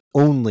isn't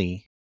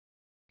only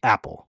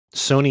Apple.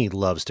 Sony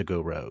loves to go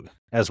rogue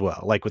as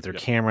well. Like with their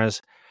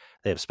cameras,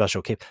 they have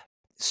special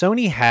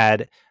Sony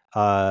had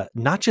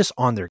not just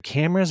on their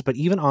cameras, but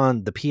even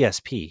on the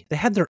PSP, they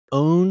had their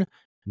own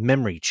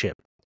memory chip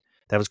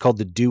that was called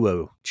the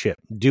Duo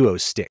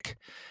stick.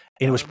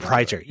 And it was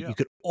proprietary. You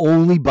could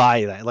only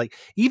buy that. Like,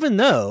 even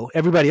though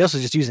everybody else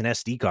is just using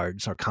SD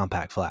cards or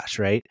compact flash,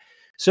 right?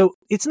 So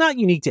it's not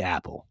unique to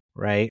Apple,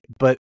 right?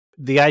 But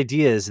the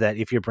idea is that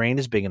if your brand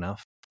is big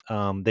enough,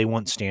 they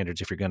want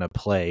standards if you're going to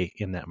play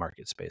in that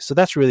market space. So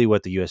that's really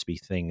what the USB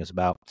thing is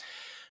about.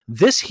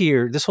 This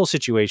whole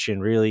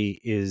situation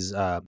really is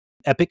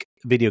Epic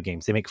Video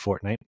Games. They make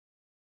Fortnite.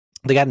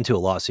 They got into a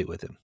lawsuit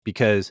with him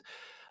because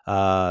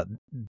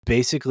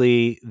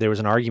basically there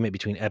was an argument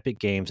between Epic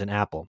Games and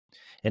Apple.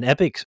 And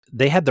Epic,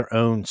 they had their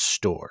own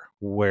store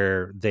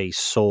where they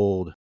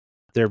sold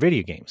their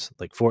video games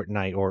like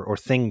Fortnite or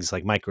things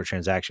like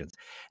microtransactions.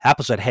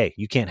 Apple said, hey,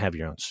 you can't have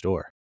your own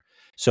store.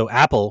 So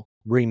Apple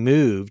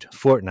removed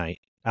Fortnite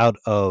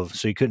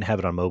so you couldn't have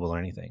it on mobile or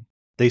anything.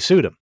 They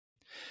sued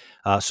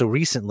them. So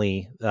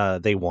recently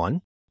they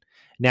won.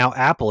 Now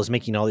Apple is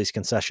making all these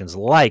concessions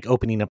like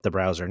opening up the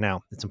browser.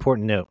 Now, it's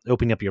important to note,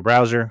 opening up your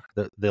browser,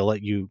 they'll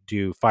let you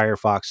do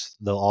Firefox.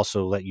 They'll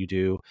also let you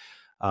do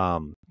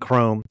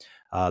Chrome.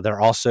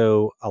 They're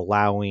also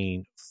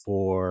allowing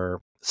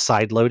for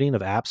side loading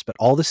of apps, but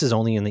all this is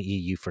only in the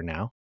EU for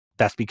now.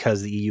 That's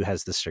because the EU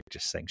has the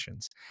strictest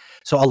sanctions.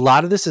 So a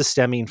lot of this is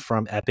stemming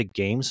from Epic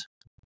Games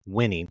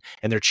winning,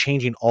 and they're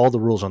changing all the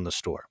rules on the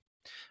store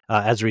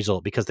as a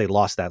result because they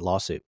lost that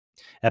lawsuit.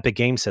 Epic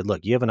Games said,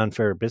 look, you have an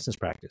unfair business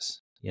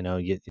practice.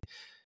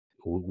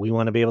 We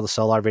want to be able to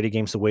sell our video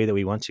games the way that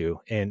we want to.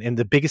 And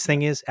the biggest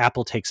thing is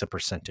Apple takes a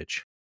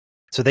percentage.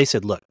 So they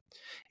said, look,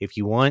 if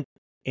you want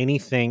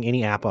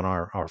any app on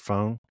our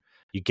phone,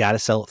 you got to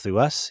sell it through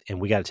us, and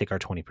we got to take our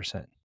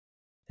 20%.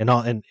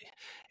 And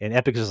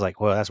Epic is like,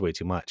 well, that's way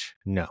too much.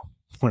 No,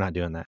 we're not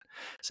doing that.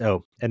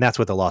 So, and that's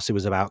what the lawsuit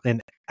was about.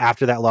 And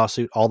after that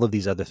lawsuit, all of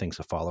these other things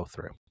will follow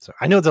through. So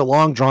I know it's a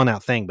long drawn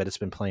out thing, but it's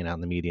been playing out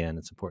in the media, and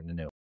it's important to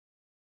know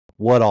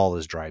what all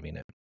is driving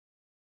it.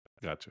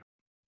 Gotcha.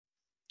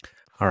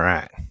 All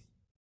right.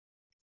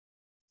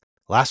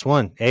 Last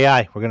one,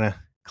 AI. We're going to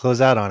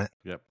close out on it.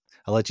 Yep.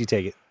 I'll let you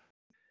take it.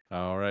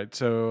 All right.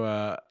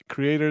 So,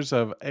 creators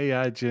of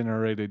AI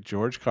generated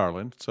George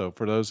Carlin. So,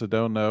 for those that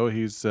don't know,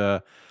 he's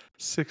 60s,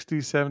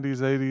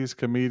 70s, 80s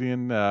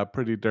comedian,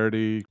 pretty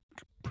dirty,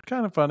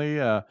 kind of funny,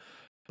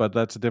 but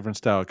that's a different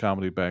style of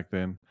comedy back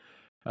then.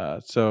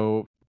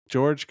 So,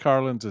 George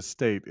Carlin's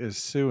estate is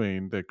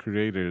suing the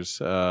creators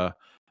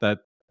that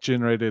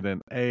generated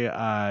an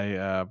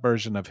AI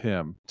version of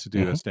him to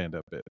do a Mhm. stand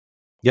up bit.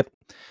 Yep.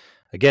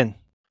 Again,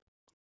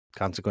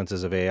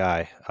 consequences of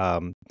AI.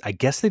 I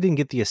guess they didn't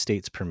get the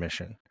estate's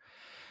permission.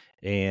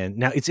 And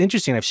now it's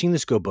interesting. I've seen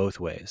this go both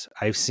ways.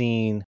 I've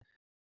seen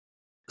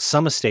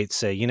some estates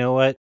say, you know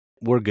what,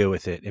 we're good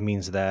with it. It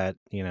means that,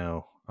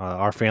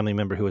 our family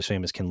member who was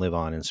famous can live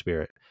on in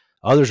spirit.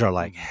 Others are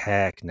like, Mhm.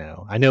 heck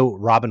no. I know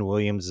Robin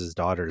Williams'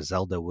 daughter,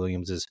 Zelda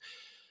Williams, is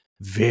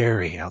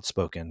very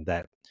outspoken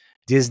that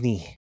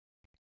Disney,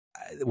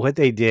 what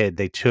they did,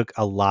 they took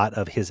a lot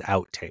of his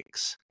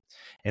outtakes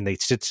and they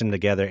stitched them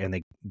together,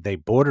 and they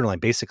borderline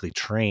basically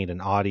trained an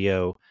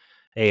audio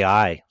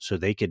AI so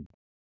they could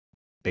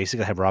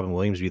basically have Robin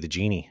Williams be the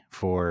genie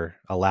for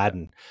Yeah.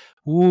 Aladdin.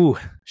 Ooh,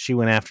 she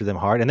went after them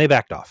hard and they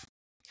backed off.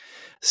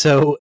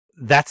 So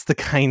that's the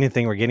kind of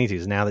thing we're getting to,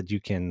 is now that you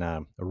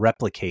can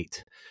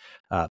replicate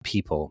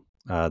people.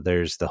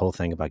 There's the whole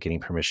thing about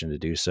getting permission to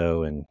do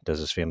so. And does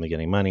his family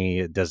getting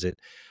money? Does it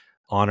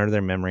honor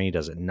their memory?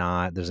 Does it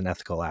not? There's an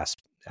ethical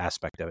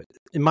aspect of it.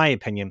 In my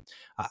opinion,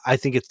 I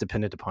think it's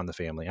dependent upon the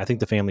family. I think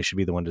the family should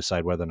be the one to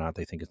decide whether or not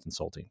they think it's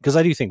insulting. Because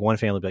I do think one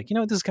family would be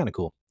like, this is kind of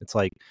cool. It's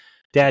like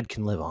dad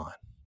can live on,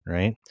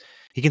 right?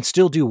 He can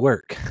still do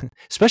work,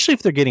 especially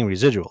if they're getting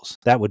residuals.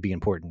 That would be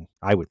important,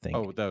 I would think.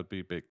 Oh, that would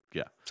be big.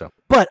 Yeah. So,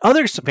 but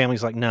other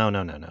families like, no.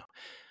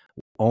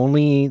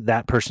 Only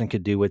that person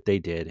could do what they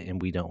did,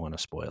 and we don't want to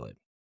spoil it,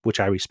 which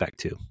I respect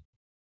too.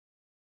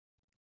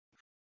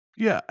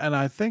 Yeah, and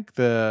I think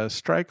the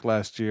strike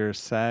last year,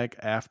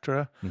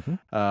 SAG-AFTRA,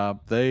 Mm-hmm.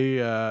 they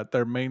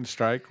their main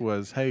strike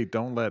was, "Hey,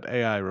 don't let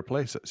AI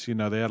replace us." They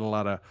had a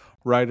lot of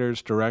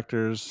writers,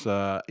 directors,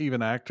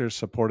 even actors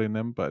supporting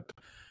them, but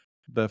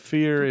the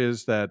fear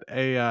is that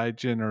AI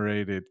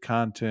generated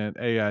content,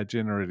 AI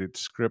generated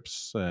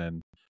scripts,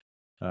 and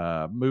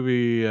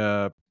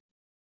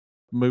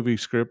movie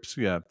scripts.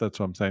 Yeah, that's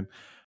what I'm saying.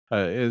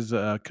 Is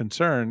a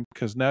concern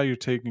because now you're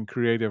taking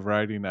creative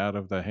writing out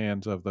of the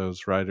hands of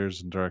those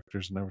writers and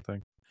directors and everything.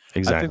 I think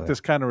Exactly.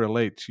 this kind of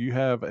relates. You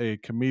have a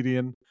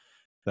comedian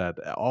that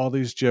all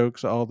these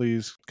jokes, all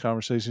these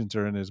conversations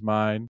are in his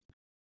mind.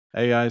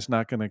 AI is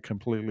not going to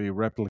completely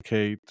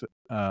replicate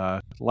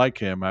like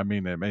him. I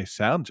mean, it may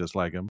sound just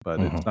like him, but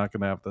Mm-hmm. it's not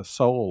going to have the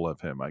soul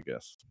of him, I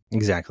guess.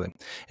 Exactly.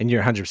 And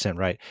you're 100%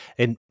 right.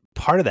 And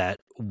part of that,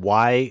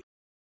 why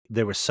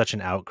there was such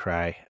an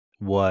outcry,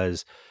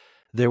 was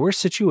there were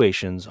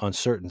situations on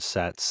certain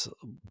sets,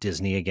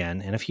 Disney again,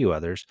 and a few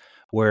others,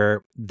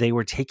 where they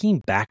were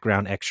taking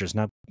background extras.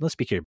 Now, let's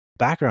be clear,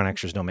 background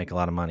extras don't make a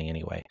lot of money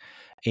anyway.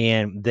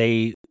 And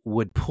they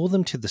would pull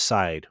them to the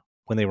side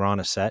when they were on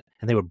a set,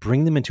 and they would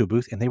bring them into a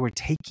booth, and they were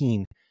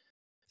taking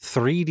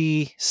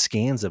 3D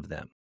scans of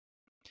them.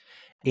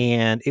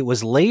 And it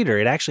was later,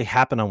 it actually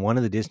happened on one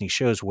of the Disney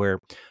shows where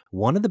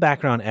one of the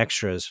background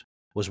extras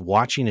was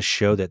watching a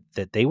show that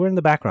they were in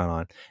the background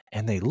on,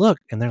 and they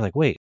looked and they're like,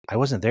 wait, I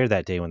wasn't there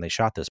that day when they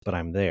shot this, but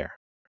I'm there.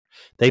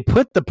 They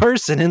put the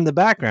person in the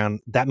background.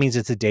 That means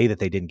it's a day that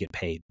they didn't get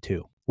paid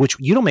too, which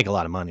you don't make a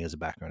lot of money as a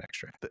background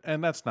extra.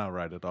 And that's not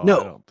right at all, I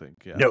No, don't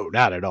think. Yeah. no,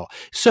 not at all.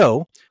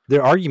 So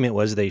their argument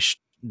was they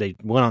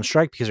went on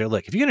strike because they're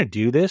like, if you're going to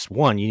do this,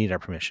 one, you need our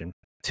permission.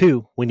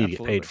 Two, we need to get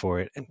paid Absolutely. for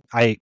it. And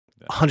I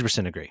Yeah.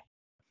 100% agree.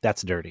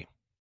 That's dirty.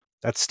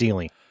 That's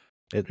stealing.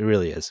 It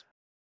really is.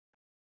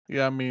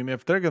 Yeah, I mean,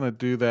 if they're going to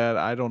do that,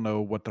 I don't know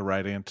what the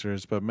right answer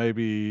is, but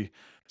maybe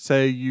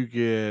say you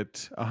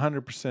get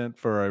 100%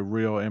 for a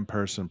real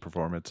in-person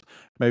performance,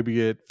 maybe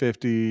get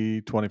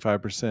 50,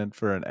 25%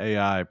 for an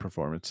AI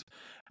performance.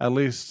 At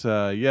least,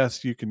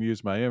 yes, you can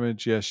use my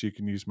image. Yes, you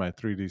can use my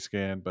 3D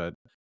scan, but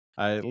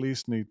I at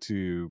least need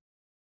to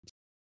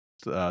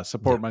Yeah.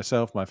 support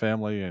myself, my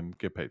family, and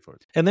get paid for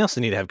it. And they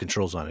also need to have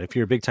controls on it. If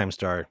you're a big time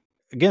star,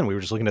 again, we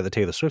were just looking at the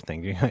Taylor Swift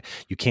thing.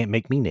 You can't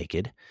make me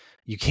naked.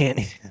 You can't,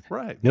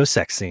 Right. no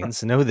sex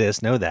scenes, no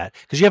this, no that,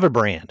 because you have a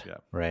brand, Yeah.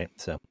 right?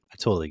 So I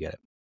totally get it.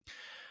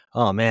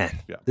 Oh man,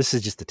 Yeah. this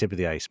is just the tip of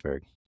the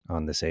iceberg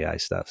on this AI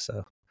stuff.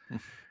 So, all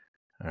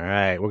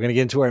right, we're going to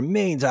get into our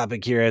main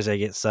topic here as I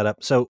get set up.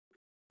 So,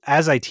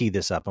 as I tee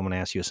this up, I'm going to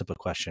ask you a simple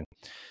question.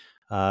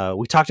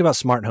 We talked about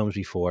smart homes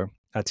before.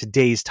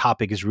 Today's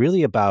topic is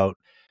really about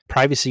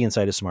privacy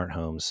inside of smart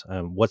homes,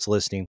 what's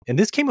listening. And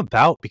this came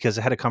about because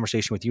I had a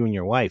conversation with you and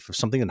your wife of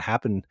something that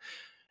happened.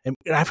 And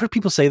I've heard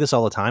people say this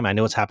all the time. I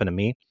know it's happened to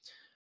me.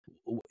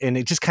 And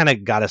it just kind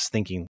of got us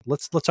thinking,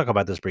 let's talk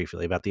about this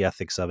briefly, about the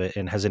ethics of it.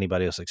 And has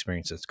anybody else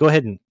experienced this? Go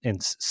ahead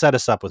and set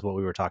us up with what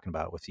we were talking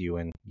about with you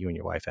and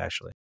your wife,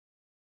 Ashley.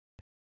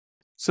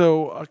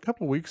 So a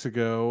couple weeks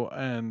ago,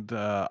 and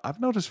I've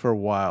noticed for a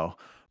while,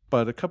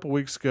 but a couple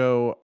weeks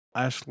ago,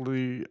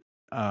 Ashley,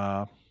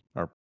 or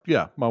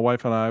yeah, my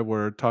wife and I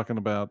were talking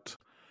about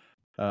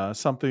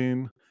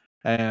something,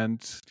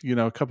 And,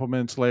 a couple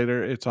minutes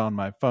later, it's on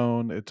my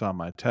phone, it's on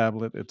my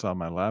tablet, it's on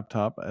my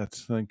laptop.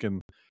 It's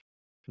thinking,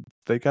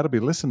 they got to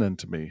be listening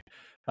to me.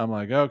 I'm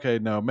like, okay,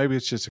 no, maybe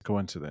it's just a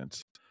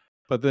coincidence.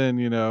 But then,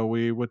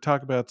 we would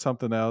talk about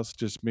something else,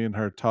 just me and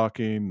her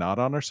talking, not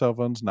on our cell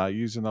phones, not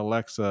using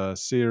Alexa,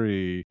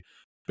 Siri,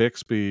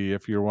 Bixby,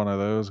 if you're one of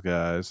those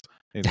guys.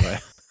 Anyway,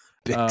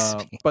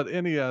 Bixby. but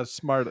any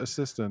smart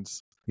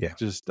assistants, Yeah.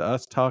 just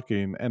us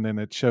talking, and then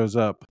it shows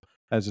up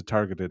as a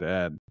targeted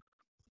ad.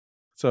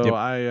 So Yep.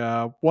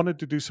 I wanted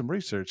to do some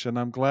research, and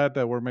I'm glad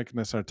that we're making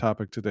this our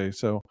topic today.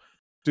 So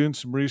doing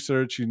some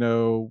research,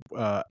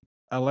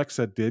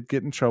 Alexa did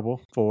get in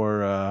trouble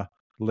for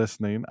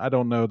listening. I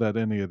don't know that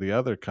any of the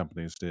other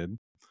companies did.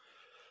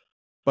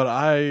 But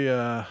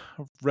I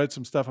read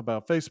some stuff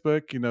about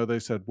Facebook. They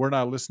said, we're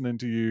not listening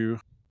to you,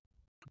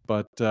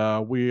 but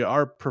we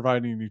are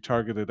providing you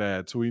targeted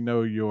ads. We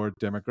know your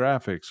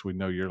demographics. We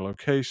know your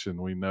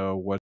location. We know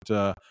what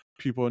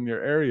people in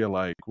your area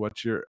like,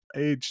 what your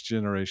age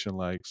generation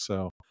like.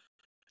 So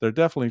they're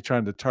definitely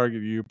trying to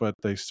target you, but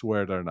they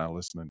swear they're not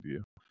listening to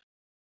you.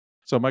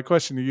 So my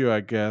question to you,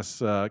 I guess,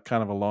 kind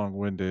of a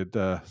long-winded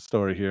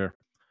story here.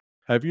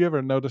 Have you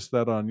ever noticed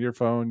that on your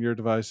phone, your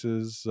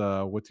devices,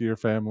 with your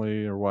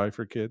family or wife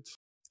or kids?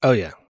 Oh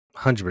yeah,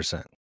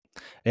 100%.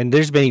 And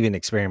there's been even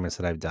experiments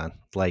that I've done.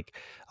 Like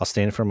I'll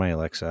stand in front of my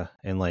Alexa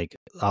and like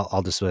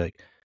I'll just be like,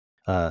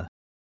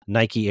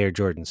 Nike Air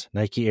Jordans,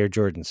 Nike Air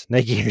Jordans,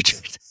 Nike Air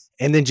Jordans,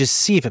 and then just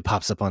see if it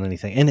pops up on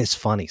anything. And it's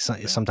funny.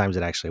 Sometimes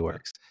it actually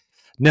works.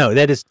 No,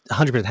 that is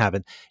 100%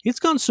 happened. It's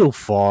gone so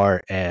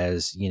far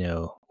as,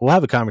 we'll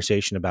have a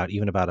conversation about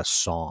a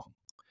song.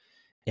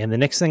 And the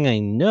next thing I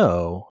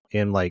know,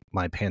 in like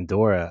my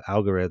Pandora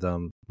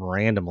algorithm,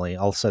 randomly,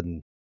 all of a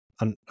sudden,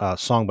 a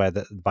song by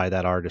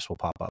that artist will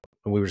pop up.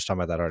 And we were just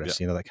talking about that artist,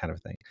 that kind of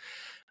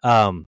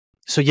thing.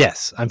 So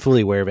yes, I'm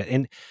fully aware of it.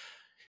 And,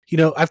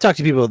 I've talked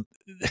to people,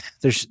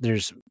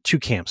 there's two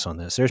camps on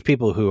this. There's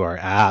people who are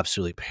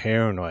absolutely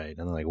paranoid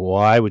and like,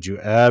 why would you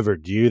ever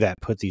do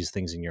that? Put these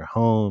things in your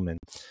home. And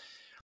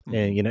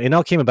it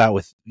all came about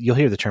with, you'll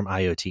hear the term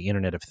IoT,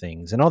 Internet of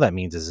Things. And all that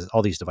means is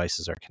all these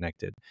devices are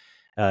connected.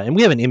 And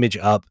we have an image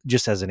up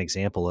just as an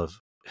example of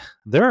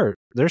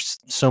there's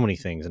so many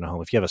things in a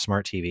home. If you have a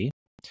smart TV,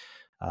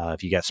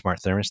 if you got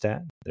smart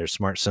thermostat, there's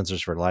smart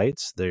sensors for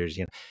lights. There's,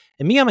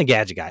 and me, I'm a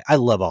gadget guy. I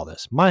love all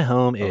this. My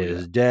home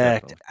is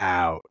decked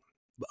out.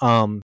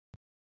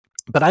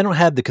 But I don't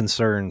have the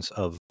concerns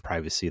of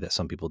privacy that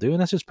some people do,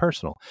 and that's just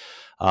personal.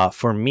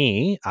 For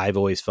me, I've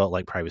always felt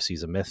like privacy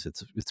is a myth.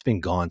 It's been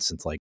gone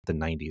since like the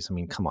 90s. I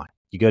mean, come on.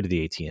 You go to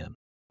the ATM.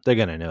 They're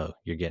going to know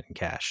you're getting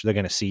cash. They're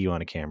going to see you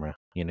on a camera.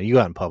 You go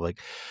out in public.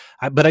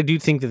 But I do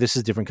think that this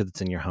is different because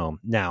it's in your home.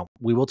 Now,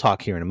 we will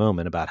talk here in a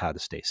moment about how to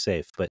stay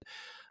safe. But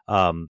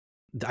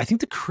I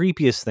think the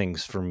creepiest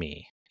things for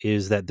me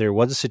is that there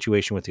was a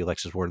situation with the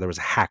Alexas where there was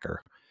a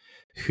hacker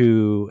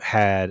who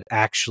had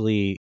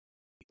actually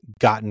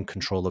gotten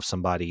control of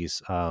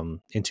somebody's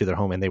into their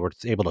home, and they were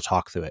able to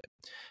talk through it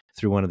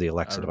through one of the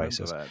Alexa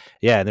devices. That.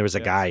 Yeah, and there was a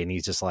guy, and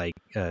he's just like,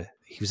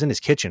 he was in his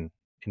kitchen,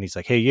 and he's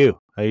like, "Hey, you,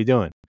 how you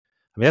doing?"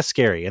 I mean, that's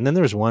scary. And then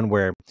there was one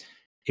where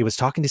it was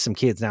talking to some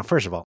kids. Now,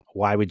 first of all,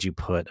 why would you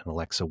put an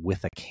Alexa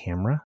with a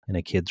camera in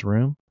a kid's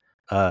room?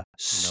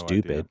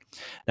 Stupid.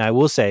 Now, I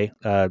will say,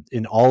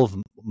 in all of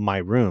my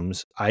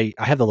rooms, I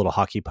have the little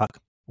hockey puck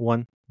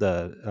one,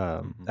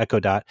 the Echo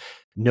Dot,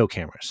 no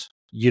cameras.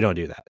 You don't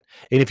do that.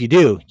 And if you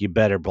do, you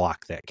better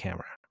block that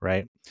camera,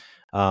 right?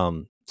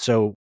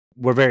 So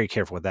we're very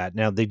careful with that.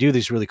 Now, they do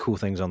these really cool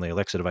things on the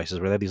Alexa devices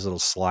where they have these little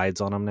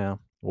slides on them now,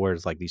 where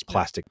it's like these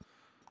plastic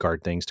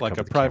guard things to like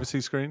cover a the privacy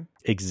camera. screen.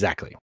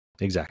 Exactly.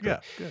 Yeah,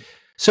 good.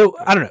 So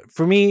I don't know.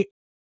 For me,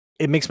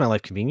 it makes my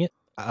life convenient.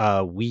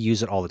 We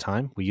use it all the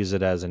time. We use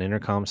it as an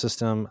intercom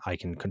system. I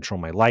can control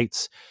my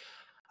lights.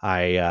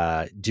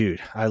 I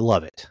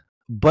love it.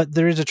 But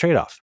there is a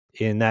trade-off,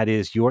 and that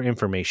is your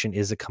information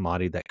is a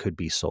commodity that could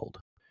be sold.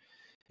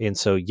 And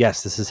so,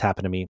 yes, this has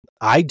happened to me.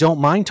 I don't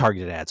mind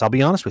targeted ads. I'll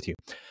be honest with you.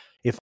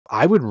 If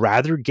I would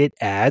rather get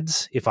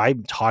ads, if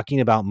I'm talking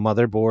about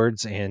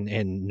motherboards and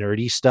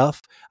nerdy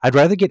stuff, I'd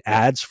rather get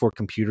ads for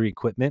computer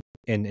equipment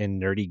and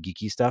nerdy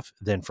geeky stuff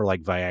than for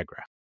like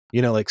Viagra,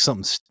 like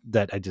something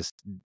that I just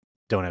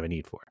don't have a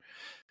need for.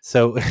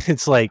 So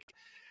it's like,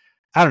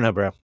 I don't know,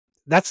 bro.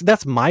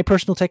 That's my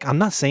personal take. I'm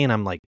not saying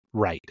I'm like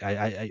right.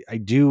 I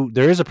do.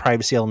 There is a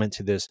privacy element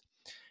to this,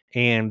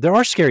 and there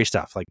are scary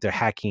stuff like they're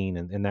hacking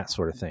and that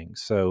sort of thing.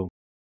 So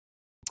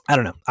I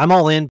don't know. I'm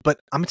all in, but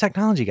I'm a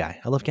technology guy.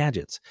 I love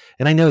gadgets,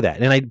 and I know that.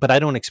 But I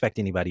don't expect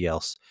anybody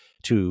else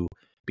to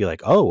be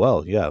like, oh,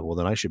 well, yeah, well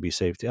then I should be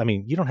safe too. I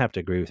mean, you don't have to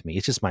agree with me.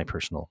 It's just my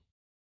personal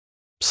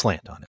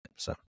slant on it.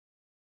 So.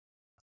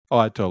 Oh,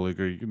 I totally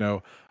agree.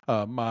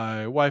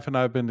 My wife and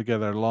I have been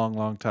together a long,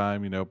 long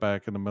time,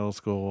 back in the middle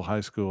school,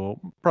 high school,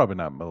 probably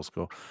not middle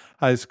school,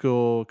 high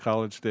school,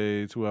 college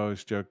days. We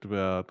always joked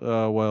about,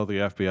 well, the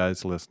FBI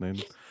is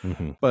listening.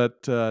 Mm-hmm.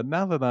 But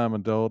now that I'm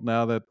adult,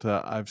 now that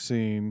I've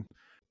seen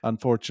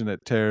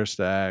unfortunate terrorist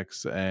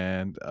acts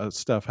and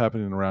stuff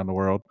happening around the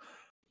world,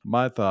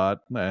 my thought,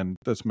 and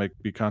this may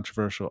be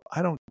controversial,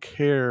 I don't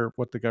care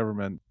what the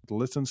government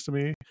listens to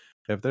me.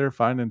 If they're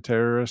finding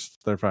terrorists,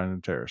 they're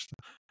finding terrorists.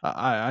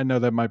 I know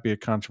that might be a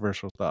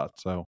controversial thought,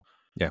 so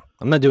Yeah,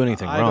 I'm not doing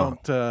anything I wrong.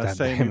 don't God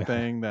say damn it.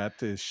 anything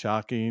that is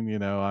shocking. You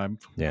know, I'm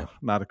Yeah,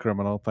 not a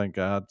criminal, thank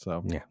God.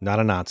 So, yeah, not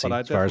a Nazi, but I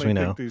as far as we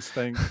definitely know. think these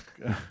things.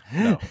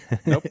 No,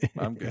 nope,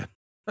 I'm good.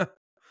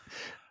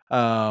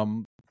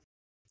 um.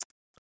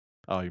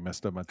 Oh, you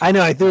messed up my. I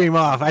know. I threw No. him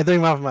off. I threw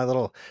him off with my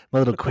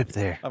little quip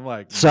there. I'm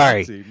like, Sorry.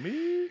 Nazi,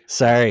 me.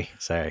 Sorry.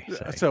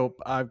 So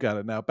I've got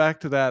it now.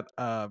 Back to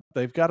that.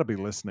 They've got to be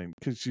listening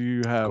because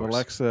you have course.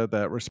 Alexa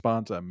that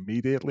responds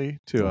immediately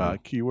to a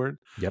keyword.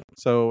 Yep.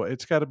 So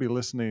it's got to be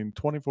listening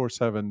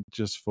 24/7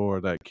 just for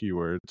that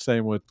keyword.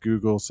 Same with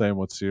Google. Same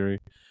with Siri.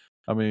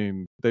 I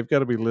mean, they've got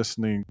to be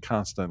listening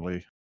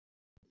constantly.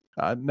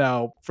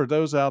 Now, for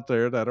those out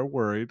there that are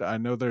worried, I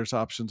know there's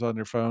options on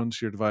your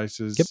phones, your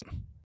devices. Yep.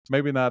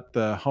 Maybe not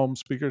the home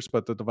speakers,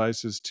 but the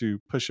devices to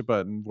push a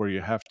button where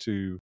you have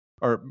to,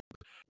 or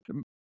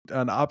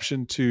an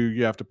option to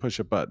you have to push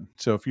a button.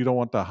 So if you don't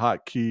want the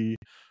hotkey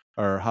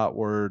or hot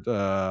word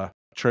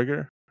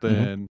trigger,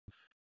 then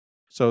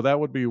so that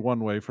would be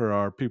one way for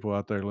our people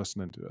out there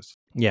listening to us.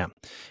 Yeah. And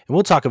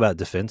we'll talk about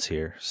defense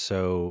here.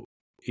 So,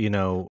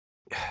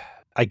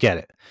 I get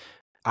it.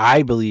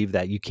 I believe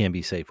that you can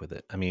be safe with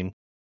it. I mean,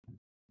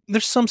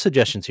 there's some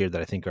suggestions here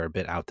that I think are a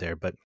bit out there,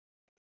 but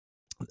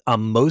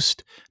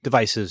most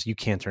devices you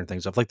can turn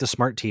things off, like the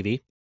smart TV.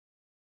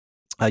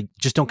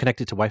 Just don't connect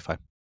it to Wi-Fi.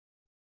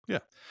 Yeah.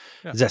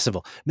 Is that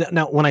simple?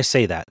 Now, when I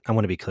say that, I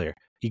want to be clear.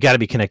 You got to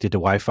be connected to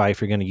Wi-Fi if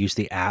you're going to use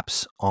the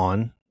apps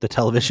on the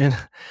television.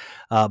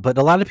 But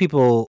a lot of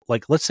people,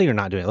 like, let's say you're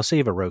not doing it. Let's say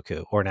you have a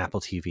Roku or an Apple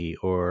TV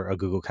or a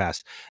Google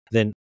Cast.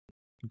 Then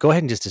go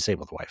ahead and just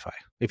disable the Wi-Fi.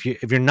 If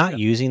you're not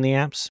using the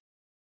apps,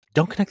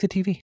 don't connect the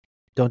TV.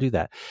 Don't do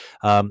that.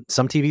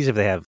 Some TVs, if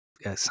they have,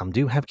 some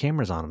do have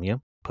cameras on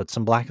them. Put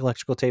some black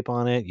electrical tape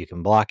on it. You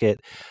can block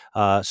it.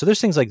 So there's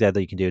things like that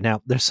you can do.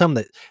 Now, there's some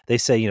that they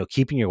say,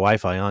 keeping your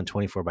Wi-Fi on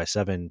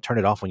 24/7, turn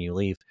it off when you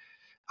leave.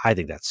 I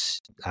think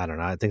I don't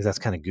know. I think that's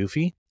kind of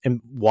goofy.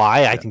 And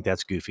why I think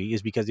that's goofy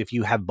is because if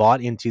you have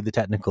bought into the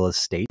technical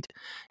estate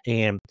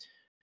and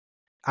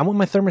I want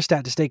my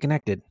thermostat to stay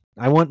connected.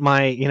 I want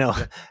my,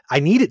 I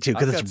need it to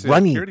because it's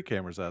running. Security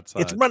cameras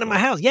outside. It's running my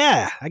house.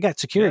 Yeah, I got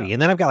security.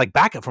 And then I've got like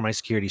backup for my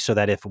security so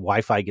that if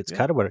Wi-Fi gets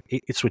cut or whatever,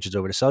 it switches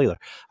over to cellular.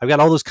 I've got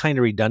all those kind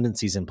of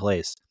redundancies in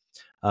place.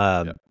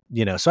 So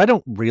I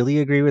don't really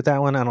agree with that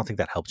one. I don't think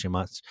that helps you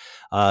much.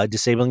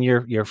 Disabling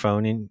your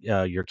phone and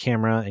your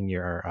camera and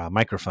your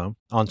microphone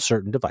on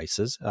certain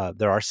devices.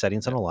 There are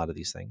settings on a lot of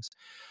these things.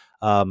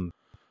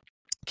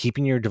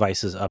 Keeping your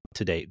devices up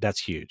to date. That's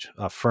huge.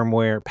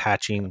 Firmware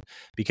patching,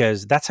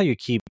 because that's how you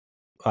keep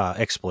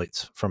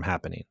exploits from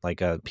happening,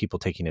 like people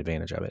taking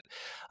advantage of it.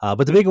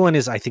 But the big one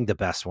is, I think, the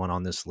best one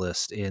on this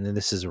list. And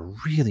this is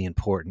really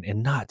important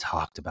and not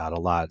talked about a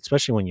lot,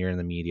 especially when you're in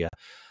the media,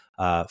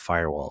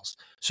 firewalls.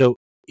 So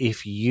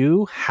if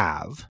you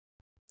have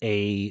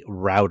a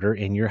router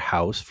in your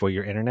house for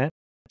your internet,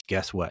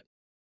 guess what?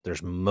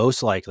 There's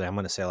most likely, I'm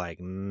going to say like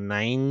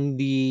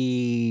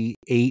 98%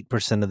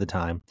 of the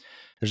time,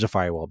 there's a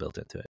firewall built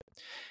into it.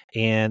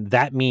 And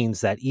that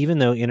means that even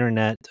though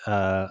Internet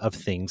of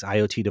Things,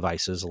 IoT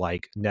devices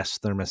like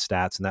Nest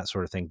thermostats and that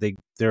sort of thing,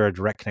 they're a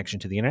direct connection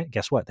to the internet,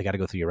 guess what? They got to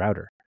go through your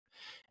router.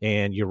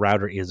 And your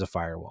router is a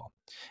firewall.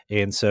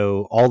 And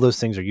so all those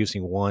things are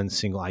using one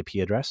single IP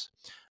address.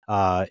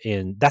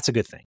 And that's a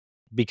good thing,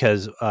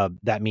 because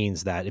that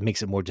means that it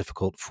makes it more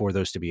difficult for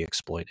those to be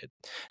exploited.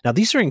 Now,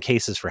 these are in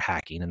cases for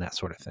hacking and that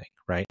sort of thing,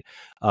 right?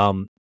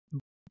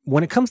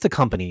 When it comes to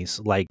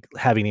companies like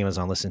having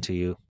Amazon listen to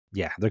you,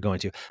 yeah, they're going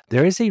to.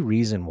 There is a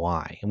reason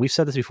why, and we've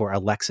said this before,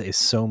 Alexa is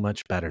so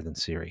much better than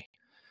Siri.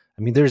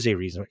 I mean, there's a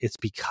reason. It's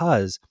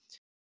because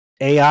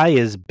AI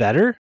is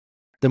better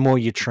the more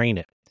you train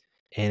it.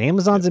 And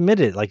Amazon's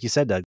admitted it, like you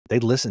said, Doug, they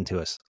listen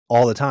to us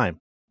all the time.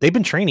 They've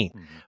been training,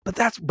 but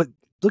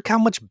look how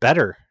much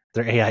better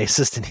their AI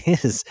assistant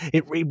is.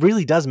 It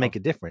really does make a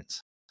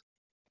difference.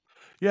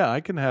 Yeah,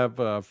 I can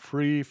have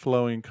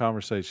free-flowing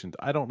conversations.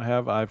 I don't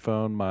have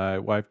iPhone. My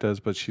wife does,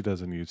 but she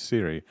doesn't use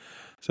Siri.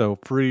 So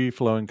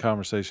free-flowing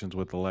conversations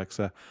with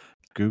Alexa.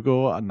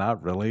 Google,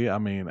 not really. I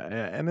mean,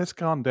 and it's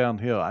gone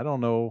downhill. I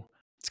don't know.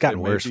 It's gotten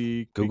worse.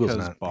 Google's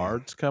because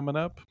Bard's coming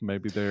up.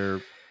 Maybe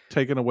they're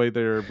taking away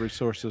their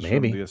resources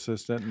from the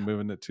assistant and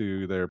moving it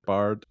to their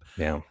Bard.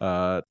 Yeah.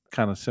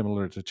 Kind of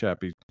similar to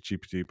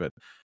ChatGPT, but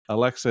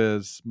Alexa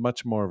is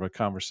much more of a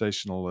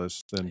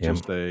conversationalist than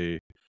just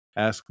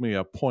ask me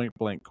a point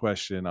blank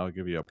question. I'll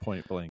give you a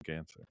point blank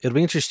answer. It'll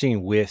be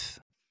interesting with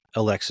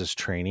Alexa's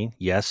training.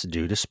 Yes,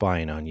 due to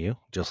spying on you.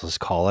 Just let's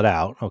call it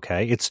out.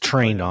 Okay. It's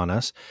trained on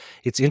us.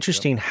 It's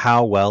interesting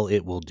how well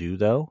it will do,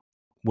 though,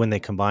 when they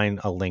combine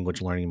a language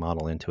learning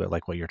model into it,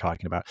 like what you're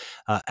talking about.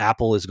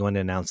 Apple is going to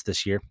announce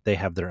this year they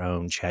have their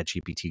own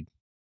ChatGPT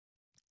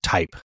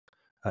type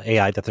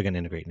AI that they're going to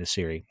integrate into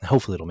Siri.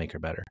 Hopefully it'll make her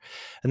better.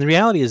 And the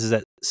reality is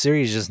that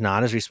Siri is just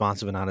not as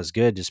responsive and not as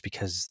good, just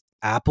because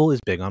Apple is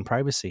big on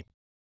privacy.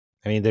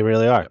 I mean, they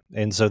really are. Yep.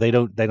 And so they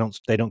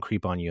don't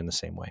creep on you in the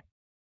same way.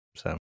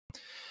 So,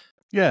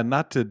 Yeah,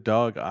 not to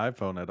dog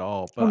iPhone at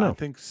all, but I no.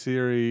 think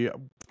Siri,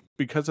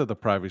 because of the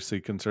privacy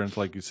concerns,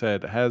 like you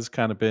said, has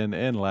kind of been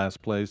in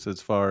last place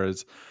as far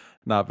as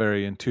not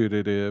very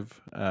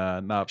intuitive,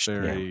 not Yeah.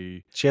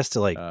 very. She has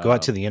to like go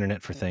out to the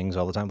internet for things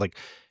all the time. Like,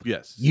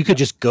 Yes, you could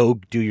just go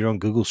do your own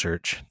Google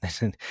search.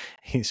 Well,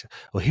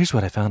 here's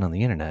what I found on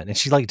the internet. And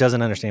she like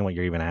doesn't understand what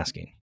you're even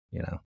asking,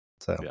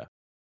 So, Yeah.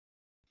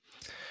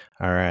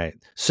 All right.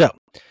 So,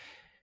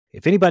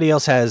 if anybody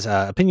else has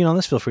opinion on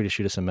this, feel free to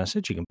shoot us a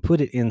message. You can put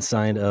it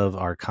inside of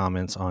our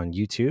comments on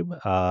YouTube,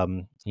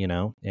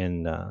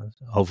 and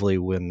hopefully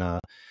when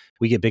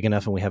we get big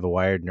enough and we have a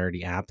Wired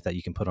Nerdy app that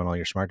you can put on all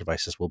your smart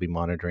devices, we'll be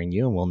monitoring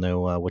you and we'll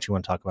know what you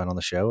want to talk about on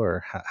the show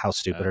or how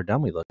stupid or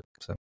dumb we look.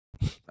 So,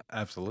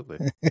 absolutely.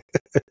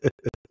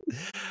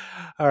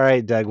 All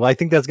right, Doug. Well, I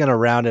think that's going to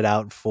round it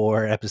out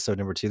for episode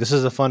number 2. This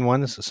is a fun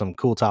one. This is some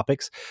cool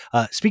topics.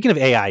 Speaking of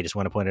AI, I just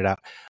want to point it out.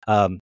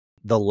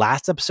 The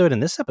last episode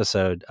and this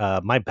episode,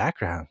 my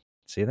background.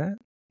 See that?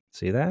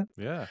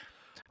 Yeah.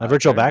 My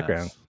virtual Very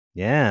background. nice.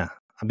 Yeah.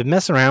 I've been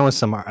messing around with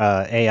some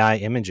AI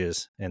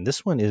images, and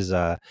this one is,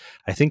 I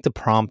think the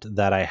prompt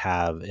that I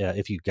have,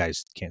 if you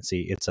guys can't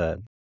see,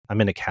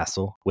 I'm in a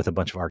castle with a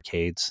bunch of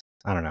arcades.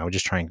 I don't know. I'm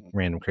just trying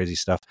random crazy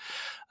stuff.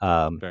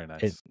 Very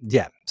nice.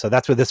 Yeah. So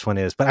that's what this one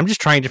is. But I'm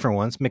just trying different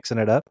ones, mixing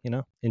it up,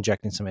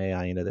 injecting some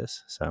AI into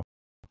this. So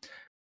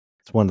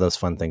it's one of those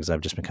fun things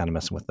I've just been kind of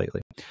messing with lately.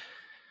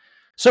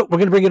 So we're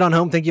going to bring it on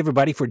home. Thank you,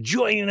 everybody, for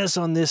joining us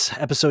on this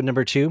episode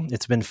number 2.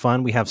 It's been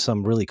fun. We have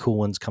some really cool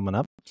ones coming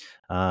up.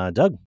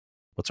 Doug,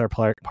 what's our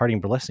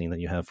parting blessing that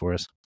you have for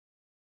us?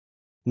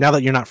 Now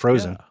that you're not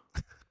frozen.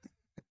 Yeah.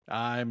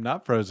 I'm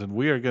not frozen.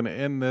 We are going to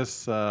end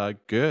this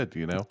good,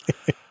 we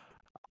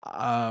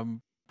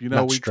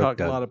talk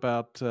a lot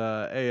about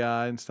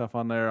AI and stuff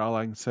on there. All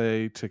I can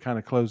say to kind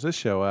of close this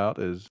show out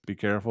is be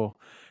careful.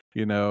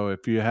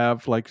 If you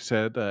have, like you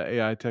said,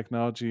 AI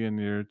technology in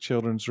your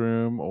children's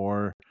room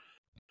or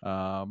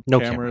No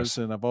cameras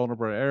in a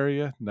vulnerable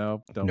area,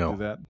 don't do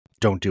that.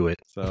 Don't do it.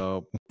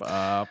 So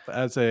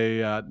as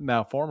a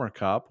now former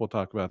cop, we'll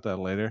talk about that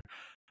later.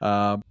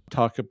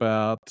 Talk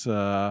about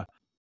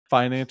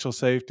financial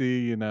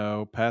safety,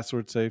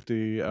 password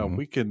safety.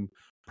 We can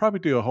probably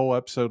do a whole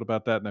episode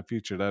about that in the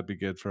future. That'd be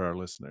good for our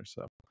listeners.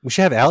 So we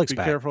should have Alex be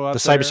back, careful out the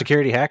there.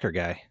 cybersecurity hacker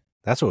guy.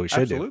 That's what we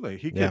should Absolutely.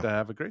 He could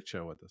have a great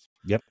show with us.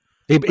 Yep.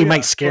 He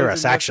might scare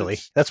us, actually.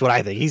 That's what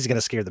I think. He's going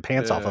to scare the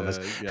pants off of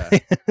us. Yeah.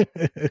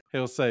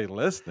 He'll say,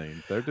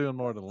 listening. They're doing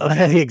more than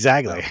listening.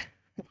 Exactly.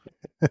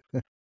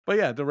 But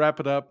yeah, to wrap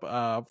it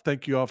up,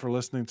 thank you all for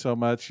listening so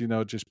much.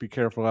 Just be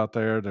careful out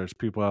there. There's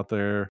people out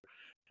there,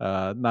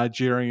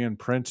 Nigerian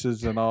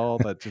princes and all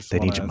that just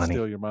want to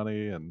steal your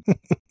money. And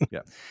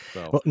yeah.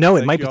 So, well, no,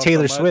 it might be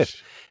Taylor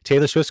Swift.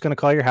 Taylor Swift's going to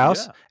call your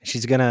house. Yeah.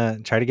 She's going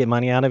to try to get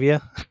money out of you.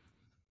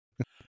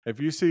 If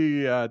you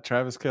see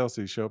Travis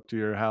Kelce show up to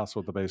your house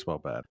with a baseball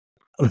bat,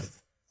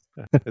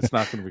 it's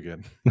not going to be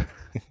good.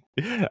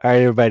 All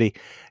right, everybody.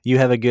 You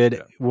have a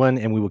good one,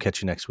 and we will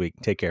catch you next week.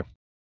 Take care.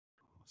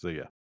 See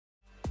ya.